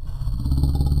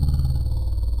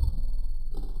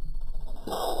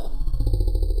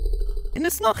 And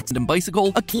it's not a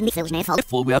bicycle, a key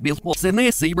full web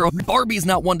Barbie's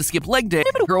not one to skip leg day.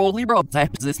 Girl Libra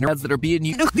this nerds that are being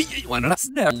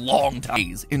long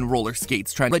days in roller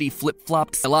skates trying to flip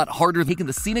flops a lot harder than taking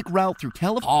the scenic route through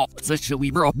California. Such a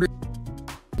Libra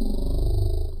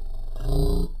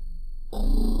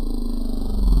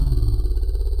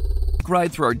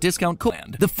ride through our discount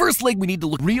code. The first leg we need to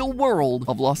look real world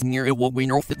of Los Angeles what we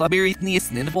know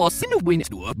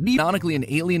ironically an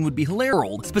alien would be hilarious.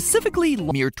 Specifically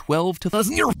near 12 to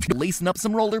lacing up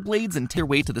some rollerblades and tear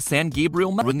way to the San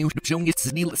Gabriel Mountain.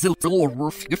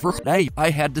 I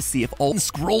had to see if all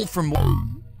scroll from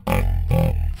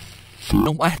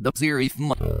no, I had the series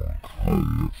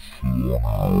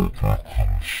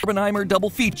Oppenheimer double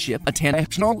feat ship, a 10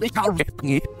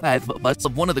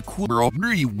 of one of the cooler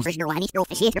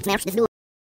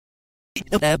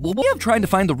we have trying to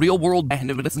find the real world and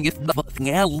if it doesn't get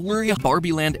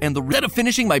Barbie Land and the instead of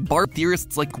finishing my Barb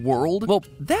theorists like world, well,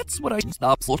 that's what I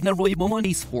stopped looking at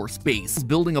Space Force base.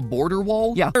 Building a border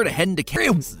wall? Yeah, they're heading to carry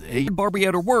Barbie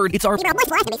out her word. It's our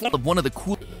of one of the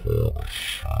cool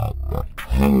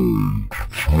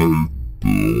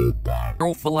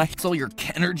all your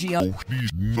energy out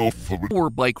or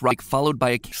bike ride followed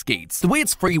by a skates. The way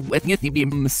it's free with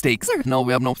mistakes. No,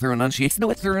 we have no pronunciation.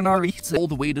 No, it's in our all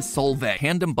the way to Solvang.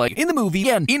 Tandem bike in the movie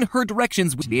and in her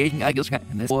directions with the I guess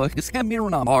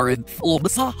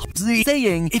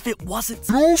saying if it wasn't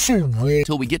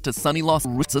until we get to sunny Los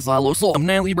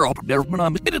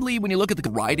admittedly when you look at the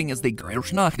riding as they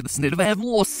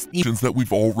that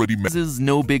we've already met. This is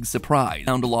no big surprise.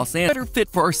 Down to Los Angeles better fit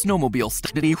for our snowmobile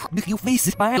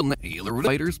basic file the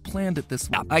writers planned it this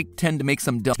way. I tend to make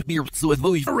some dumb beer, so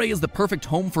the array is the perfect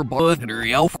home for bar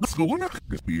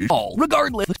all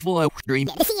regardless of dream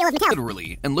The CEO of Mattel.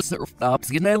 literally and listen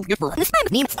stops getting for This kind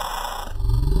of meme.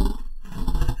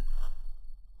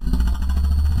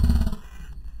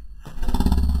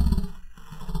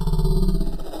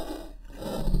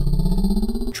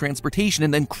 transportation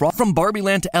and then cross from Barbie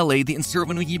Land to LA. The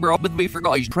inservant Hebrew with the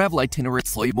forgotten travel itinerary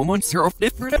slave woman surf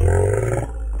different.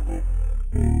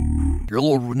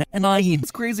 And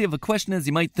it's crazy of a question as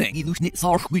you might think. The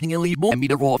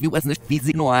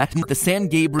San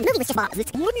Gabriel and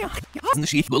the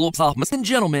Chief Willow Thomas and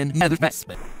gentlemen, Heather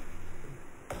Smith.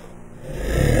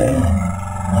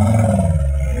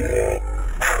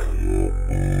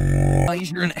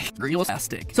 You're an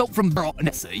realistic. So from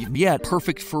Bronessa, yeah,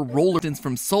 perfect for roller distance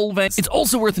from Solvang. It's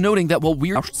also worth noting that while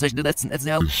we're that's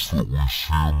now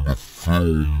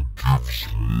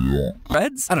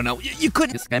Reds? I don't know. You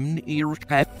couldn't.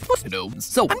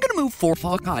 So I'm gonna move for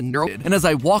and as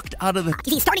I walked out of the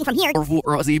Starting from here.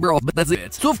 but that's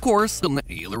it. So of course, it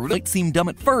might seem dumb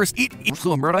at first. And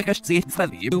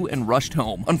rushed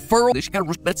home. Unfurl this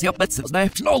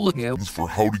for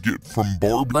how to get from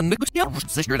Barbie.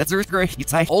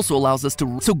 Also allows us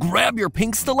to grab your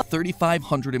pink stiletto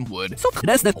 3,500 in wood. So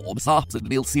that's the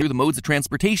opposite. You'll see the modes of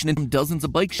transportation in dozens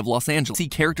of bikes of Los Angeles. See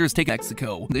characters take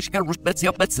Mexico. That's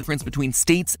the difference between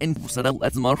states and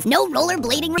No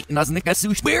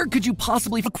rollerblading. Where could you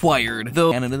possibly have acquired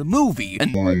the canon of the movie?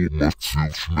 And or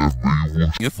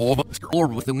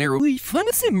with the narrow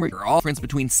difference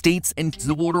between states and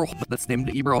the water that's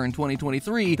named Ebro in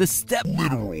 2023. The step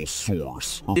Literal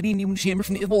source. didn't even chamber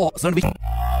from the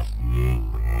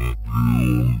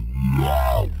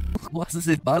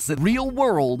real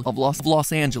world of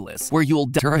Los Angeles, where you'll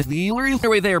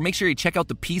way there. Make sure you check out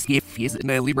the piece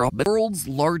world's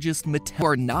largest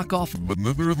Mattel knockoff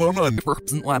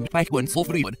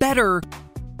better.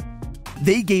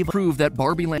 They gave proof that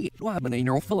Barbie Land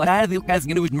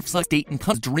state and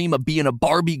dream of being a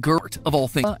Barbie girt of all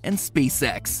things and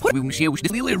SpaceX.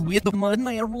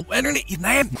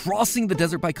 Crossing the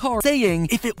desert by car, saying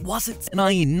if it wasn't an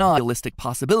realistic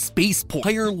possibility, spaceport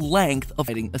higher length of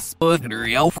hitting a sputter.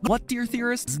 What, dear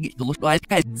theorists?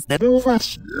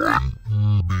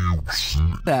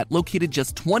 That located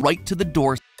just 20 right to the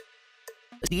door.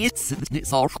 It's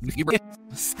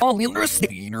all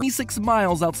 26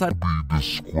 miles outside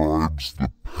Describes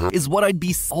the is what I'd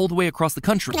be all the way across the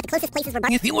country. The closest places were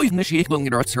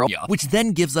Which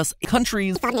then gives us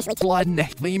countries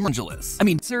Angeles. I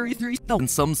mean, sir, in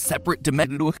some separate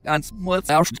dimension. What's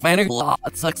our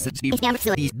sucks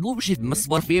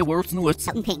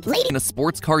in a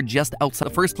sports car just outside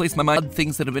the first place. My mind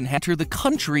things that have been entered the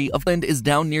country of Land is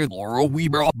down near Laurel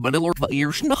Weber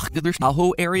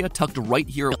Tahoe area tucked right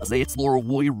here. It's Laurel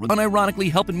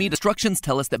unironically helping me. Destructions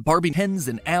tell us that Barbie Hens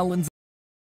and Allens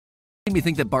made me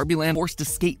think that Barbie Land forced to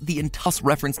skate the Intus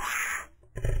reference.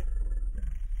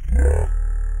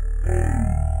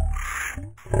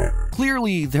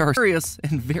 Clearly, there are serious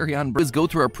and very on go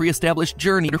through our pre-established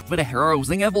journey for the heroes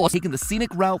taking the scenic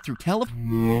route through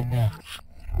California.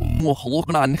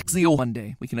 One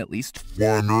day, we can at least.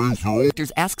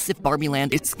 Doctors asks if Barbie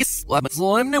Land It's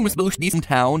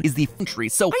town is the country,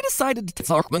 so I decided to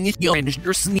talk. No, I recognize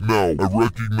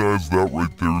that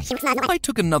right there. I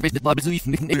took another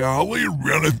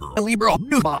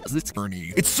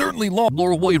It's certainly long.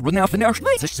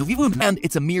 And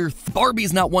it's a mere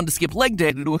Barbie's not one to skip leg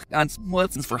day for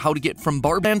how to get from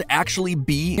Barbie and actually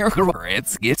be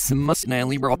it's must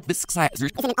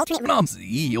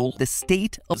the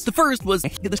state of the first was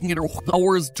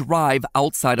hours drive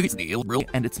outside of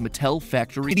and its Mattel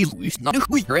factory. You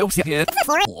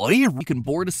can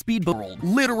board a speedboat.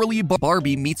 Literally,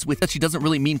 Barbie meets with that. She doesn't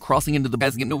really mean crossing into the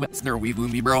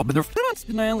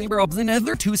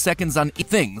another 2 seconds on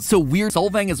things. So weird.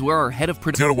 Solvang is where our head of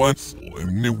production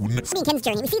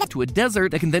to a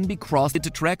desert that can then be crossed to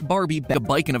track Barbie, a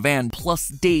bike and a van, plus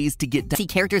days to get see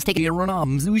characters taking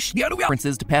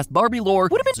references to past Barbie lore.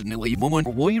 Would have been a woman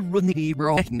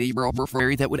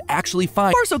that would actually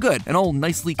find far so good and all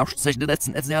nicely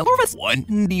that's now one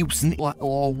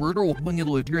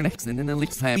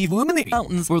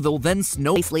mountains where they'll then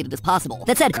snow isolated as possible.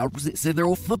 That said, there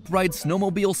will flip ride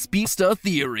snowmobile speedster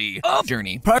theory of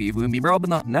journey.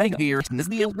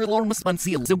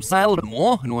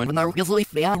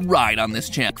 Ride on this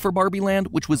check for Barbie Land,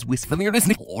 which was whisper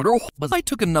Disney order, but I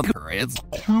took another. It's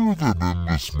Clear that in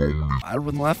this moment, I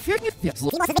would laugh. once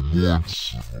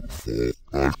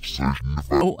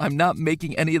Oh, I'm not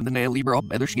making any of the Libra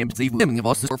better scamps of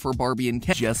us for Barbie and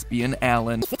Ken, Jespy and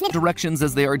Alan. Directions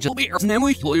as they are just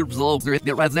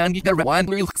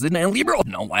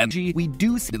we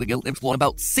do see the guild influence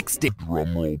about 60.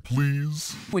 Drumroll,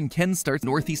 please. When Ken starts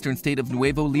northeastern state of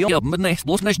Nuevo Leon,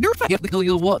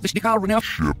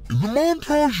 Ship. In the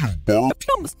montage of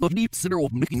Barbie,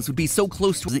 meetings would be so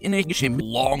close to the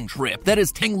long trip. That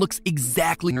is, Tang looks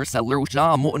exactly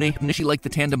she like the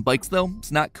tandem bikes though.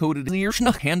 It's not coded in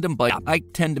the tandem bike. I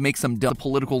tend to make some dumb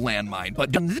political landmine,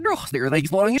 but there they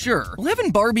falling sure. We'll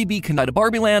have Barbie be connected to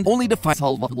Barbie Land only to find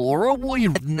Laura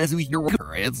William.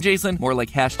 It's Jason, more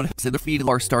like hash to the feed of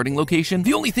our starting location.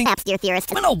 The only thing Dear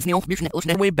theorist.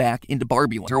 way back into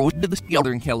Barbie Land or to the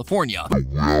other in California.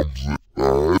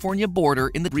 California border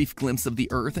in the brief glimpse of the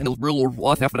earth and a real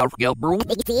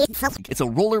it's a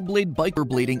rollerblade biker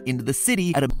blading into the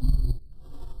city at a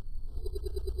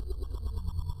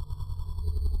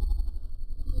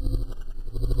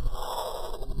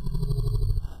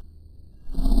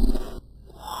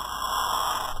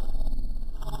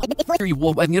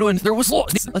and there was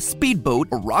a speedboat,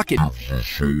 a rocket,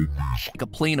 like a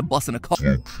plane, a bus, and a car.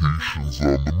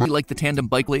 We like the tandem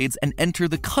bike blades and enter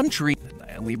the country.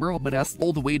 Libra, but asked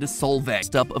all the way to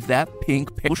Solveig. Up of that pink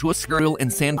Joshua girl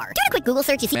and sandbar. Do a quick Google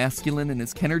search. You see masculine and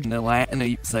his Kenner and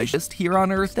a just here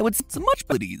on Earth that would some much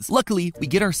abilities. Luckily, we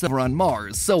get ourselves on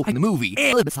Mars. So in the movie,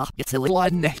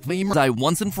 I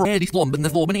once and for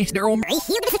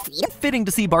fitting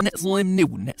to see Barnett Slim new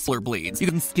Nestler blades. You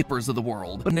can skippers of the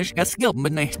world.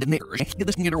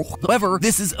 However,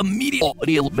 this is immediate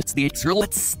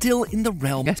but still in the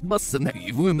realm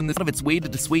of its way to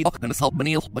dissuade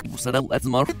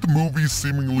the movie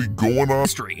seemingly going on.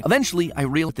 History. Eventually, I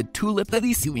realized the tulip that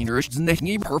these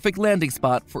perfect landing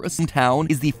spot for us in town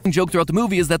is the joke throughout the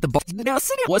movie is that the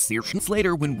city was years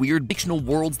later when weird fictional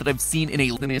worlds that I've seen in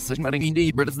a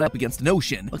up against an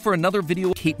ocean. Look for another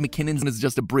video. Kate McKinnon's is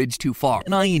just a bridge too far,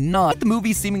 and I ain't not. The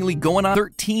movie seemingly going on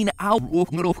 13 hours.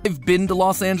 I've been to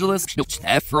Los Angeles.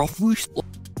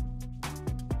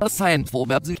 A handful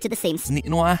of to the same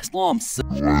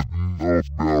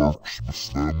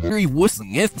Very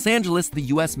wussing if Los Angeles, the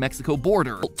US-Mexico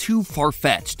border. Too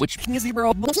far-fetched, which is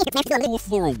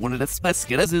floral wanted as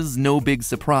as is no big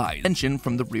surprise. Mention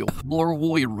from the real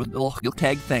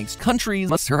tag thanks. Countries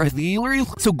must have the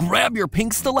so grab your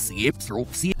pink stiletto.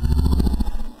 See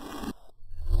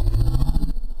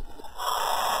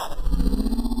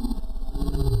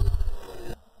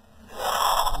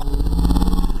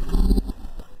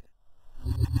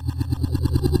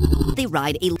they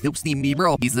ride a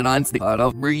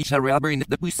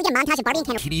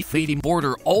kitty fading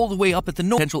border all the way up at the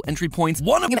potential entry points.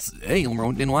 One of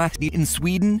in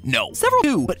Sweden, no. Several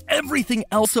do, but everything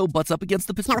else so butts up against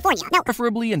the California, no.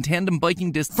 Preferably in tandem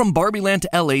biking distance from Barbie Land to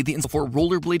LA, the for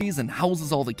rollerblades and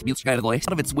houses all the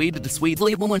out of its way to dissuade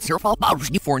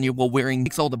California while wearing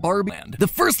all the Barbie Land. The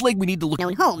first leg we need to look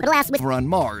known home, we're on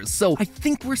Mars, so I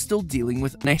think we're still dealing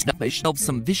with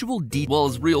some visual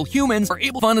details as real humans are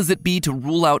able fun as it be to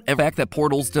rule out the fact that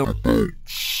portals don't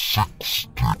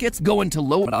gets going to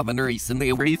low and they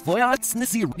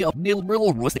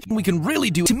we can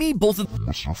really do to me both of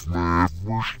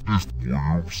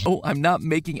oh I'm not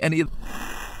making any of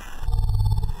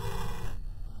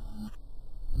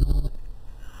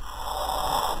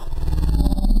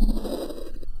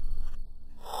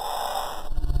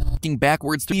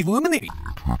backwards to illuminate.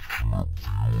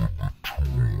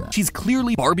 She's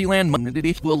clearly Barbie Land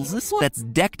that's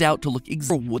decked out to look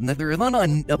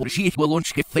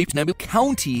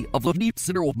county of the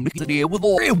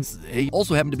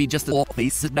also happen to be just a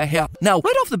face and a half. Now,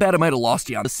 right off the bat, I might have lost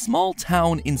you on a small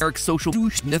town in Sark social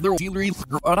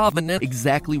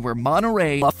exactly where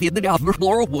Monterey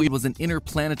was an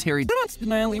interplanetary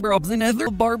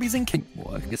Barbies and King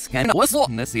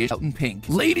out in pink.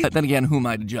 Lady, then again, who am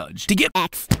I to judge? To get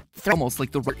X. Almost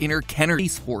like the inner Kenner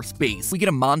Space Force base. We get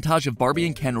a montage of Barbie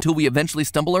and Ken until we eventually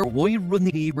stumble our way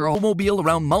automobile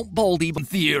around Mount Baldy in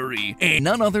theory, and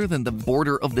none other than the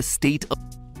border of the state of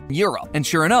Europe. And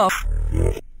sure enough,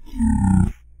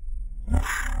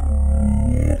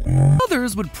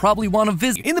 others would probably want to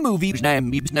visit. In the movie,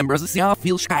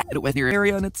 feels with your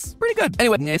area, and it's pretty good.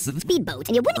 Anyway, it's the speedboat,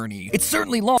 and you wouldn't. It's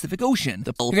certainly long Pacific Ocean.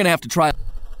 You're gonna have to try.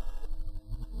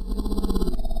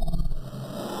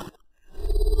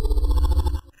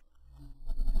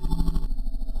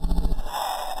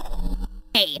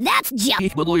 Hey, that's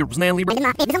just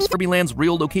Barbie Land's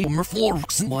real location.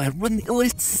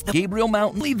 Gabriel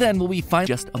Mountain. Then will we find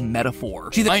just a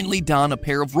metaphor? She finally donned a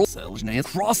pair of rolls,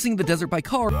 crossing the desert by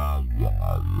car.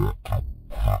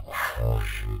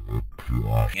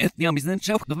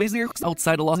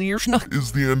 Outside of Los Angeles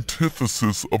is the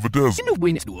antithesis of a desert.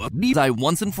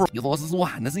 Once and for which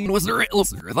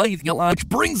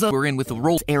brings us, we're in with the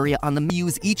roll area on the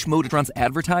use each Mototrons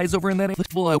advertise over in that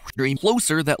stream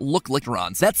closer that look like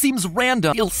Trons. That seems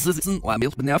random. Let's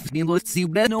see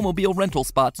snowmobile rental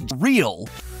spots real.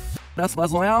 That's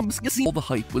why all the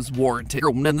hype was warranted.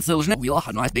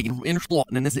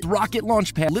 Rocket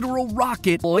launch pad, literal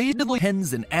rocket,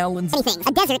 Hens and Allens.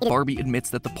 Barbie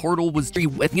admits that the portal was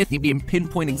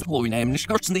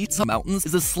pinpointing some mountains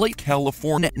is a slight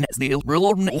California. The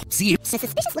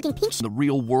suspicious looking pink. The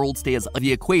real world stays of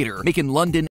the equator, making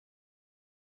London.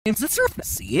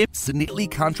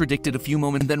 Neatly contradicted a few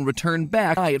moments, then returned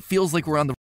back. It feels like we're on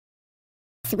the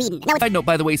Sweden. Side note,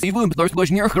 by the way, it's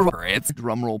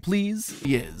drum roll, please.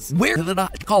 Yes. Where did I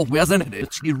call? Wasn't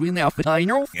it? She really outfit. I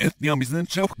know.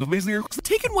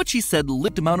 Taking what she said,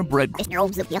 lipped amount of bread.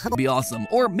 Be awesome.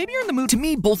 Or maybe you're in the mood. To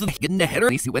me, both of them getting the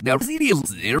header. See what now.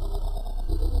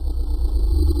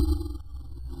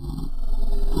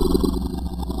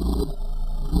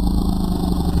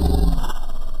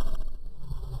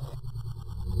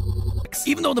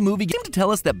 Even though the movie came to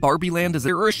tell us that Barbie Land is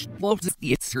Irish, rocket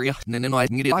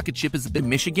ship is in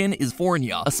Michigan is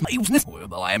Fornia.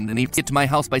 I am to get to my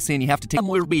house by saying you have to take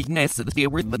more weakness to the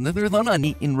word, but neither than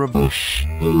any in reverse.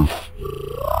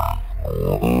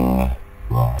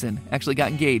 Actually got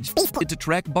engaged to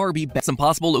track Barbie back some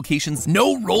possible locations.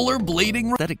 No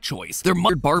rollerblading aesthetic choice. Their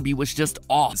mother Barbie was just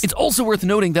off. It's also worth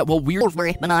noting that while we're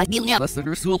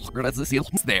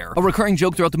there, a recurring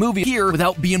joke throughout the movie here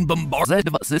without being bombarded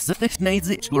with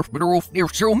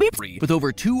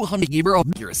over 200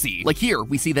 accuracy. Like here,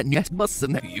 we see that bus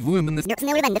and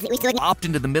opt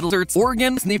into the middle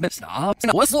Oregon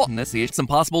some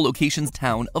possible locations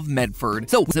town of Medford.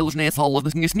 So all of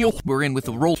this we're in with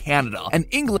the roll Canada. And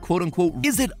England, quote unquote,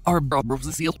 is it our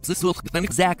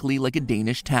exactly like a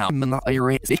Danish town. But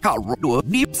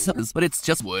it's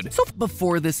just wood. So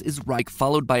before this is Reich,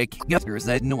 followed by a good to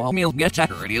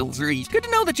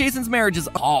know that Jason's marriage is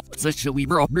off. Such a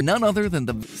none other than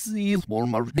the Solvang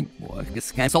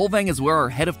is where our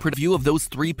head of preview of those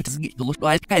three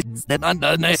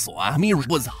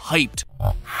was hyped.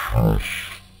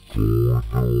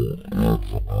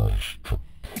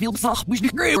 Via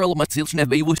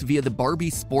the Barbie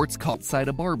Sports Car side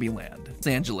of Barbie Land, Los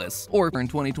Angeles, or in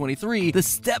 2023, the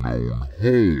step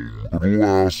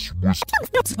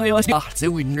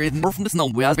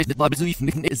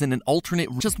is in an alternate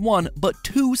just one, but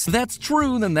two. So that's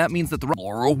true, then that means that the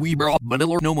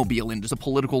snowmobile industry is a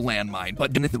political landmine.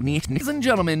 But ladies and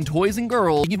gentlemen, toys and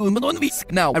girls,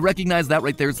 now I recognize that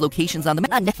right there's locations on the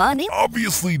map.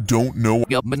 Obviously don't know.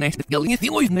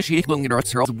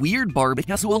 Weird Barbie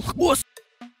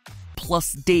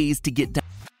plus days to get down.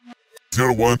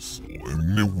 Fun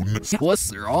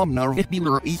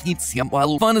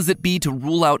as it be to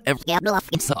rule out every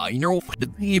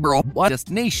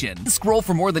destination. Scroll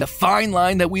for more than a fine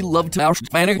line that we love to Mexico.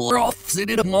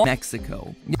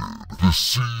 The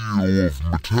CEO of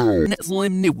Mattel.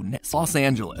 Los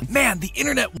Angeles. Man, the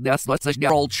internet. That's what's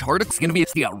all chart. It's gonna be a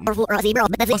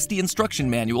rusty instruction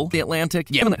manual. The Atlantic.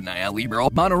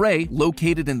 Monterey,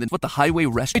 located in the highway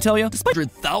rest. I tell you, despite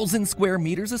 100,000 square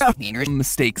meters of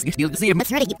mistakes.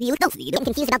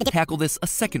 Tackle this a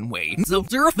second way. So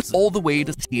surface all the way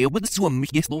to with swim.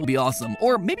 Will be awesome.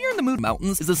 Or maybe you're in the mood.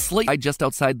 Mountains is a slate just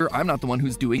outside there. I'm not the one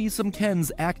who's doing some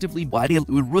Kens actively.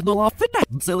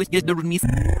 So let's get me.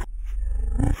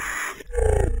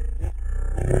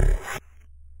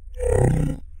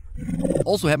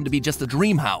 Also happened to be just a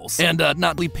dream house, and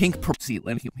not the pink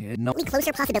no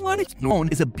closer possibility. Known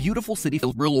is a beautiful city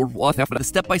filled with the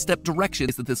step-by-step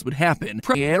directions that this would happen.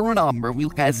 Real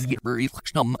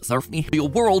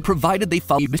world provided they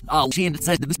follow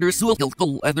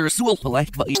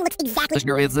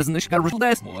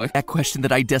that question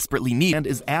that I desperately need and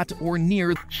is at or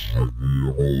near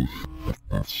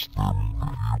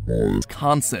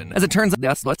Wisconsin. As it turns out,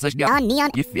 that's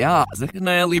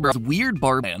weird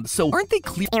bar band. So aren't they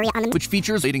clear which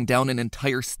features rating down an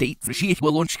entire state? It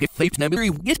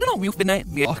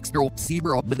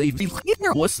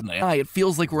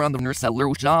feels like we're on the nurse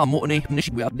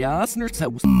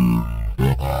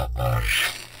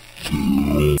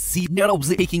See,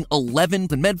 taking 11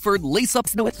 to Medford, lace up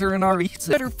snow and our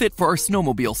better fit for our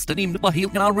snowmobile studying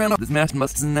this mass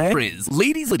must is.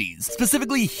 Ladies,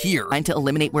 specifically here. Trying to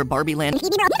eliminate where Barbie Land. We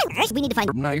need to find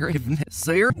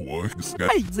sir.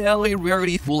 We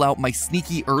already pull out my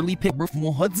sneaky early pick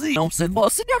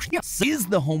is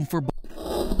the home for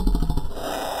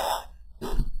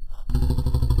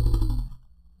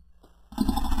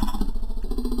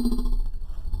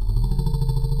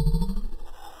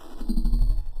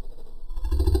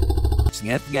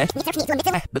yet.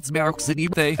 That's Barrock City.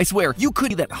 I swear, you could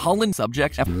be that Holland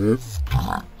subject.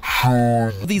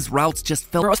 These routes just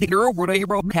fell us here. Would I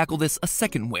tackle this a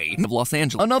second way of Los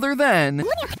Angeles? Another than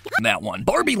that one.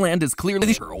 Barbie Land is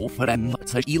clearly but I'm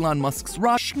such Elon Musk's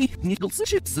rush.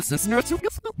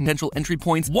 Potential entry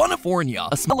points. California.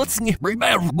 A small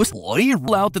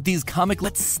roll out that these comic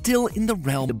let's still in the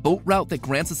realm. The boat route that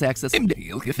grants us access. And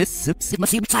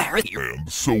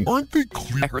so aren't they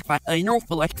clear? I know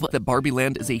that Barbie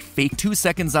Land is a fake 2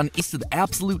 seconds on east of the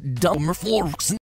absolute dumb floor.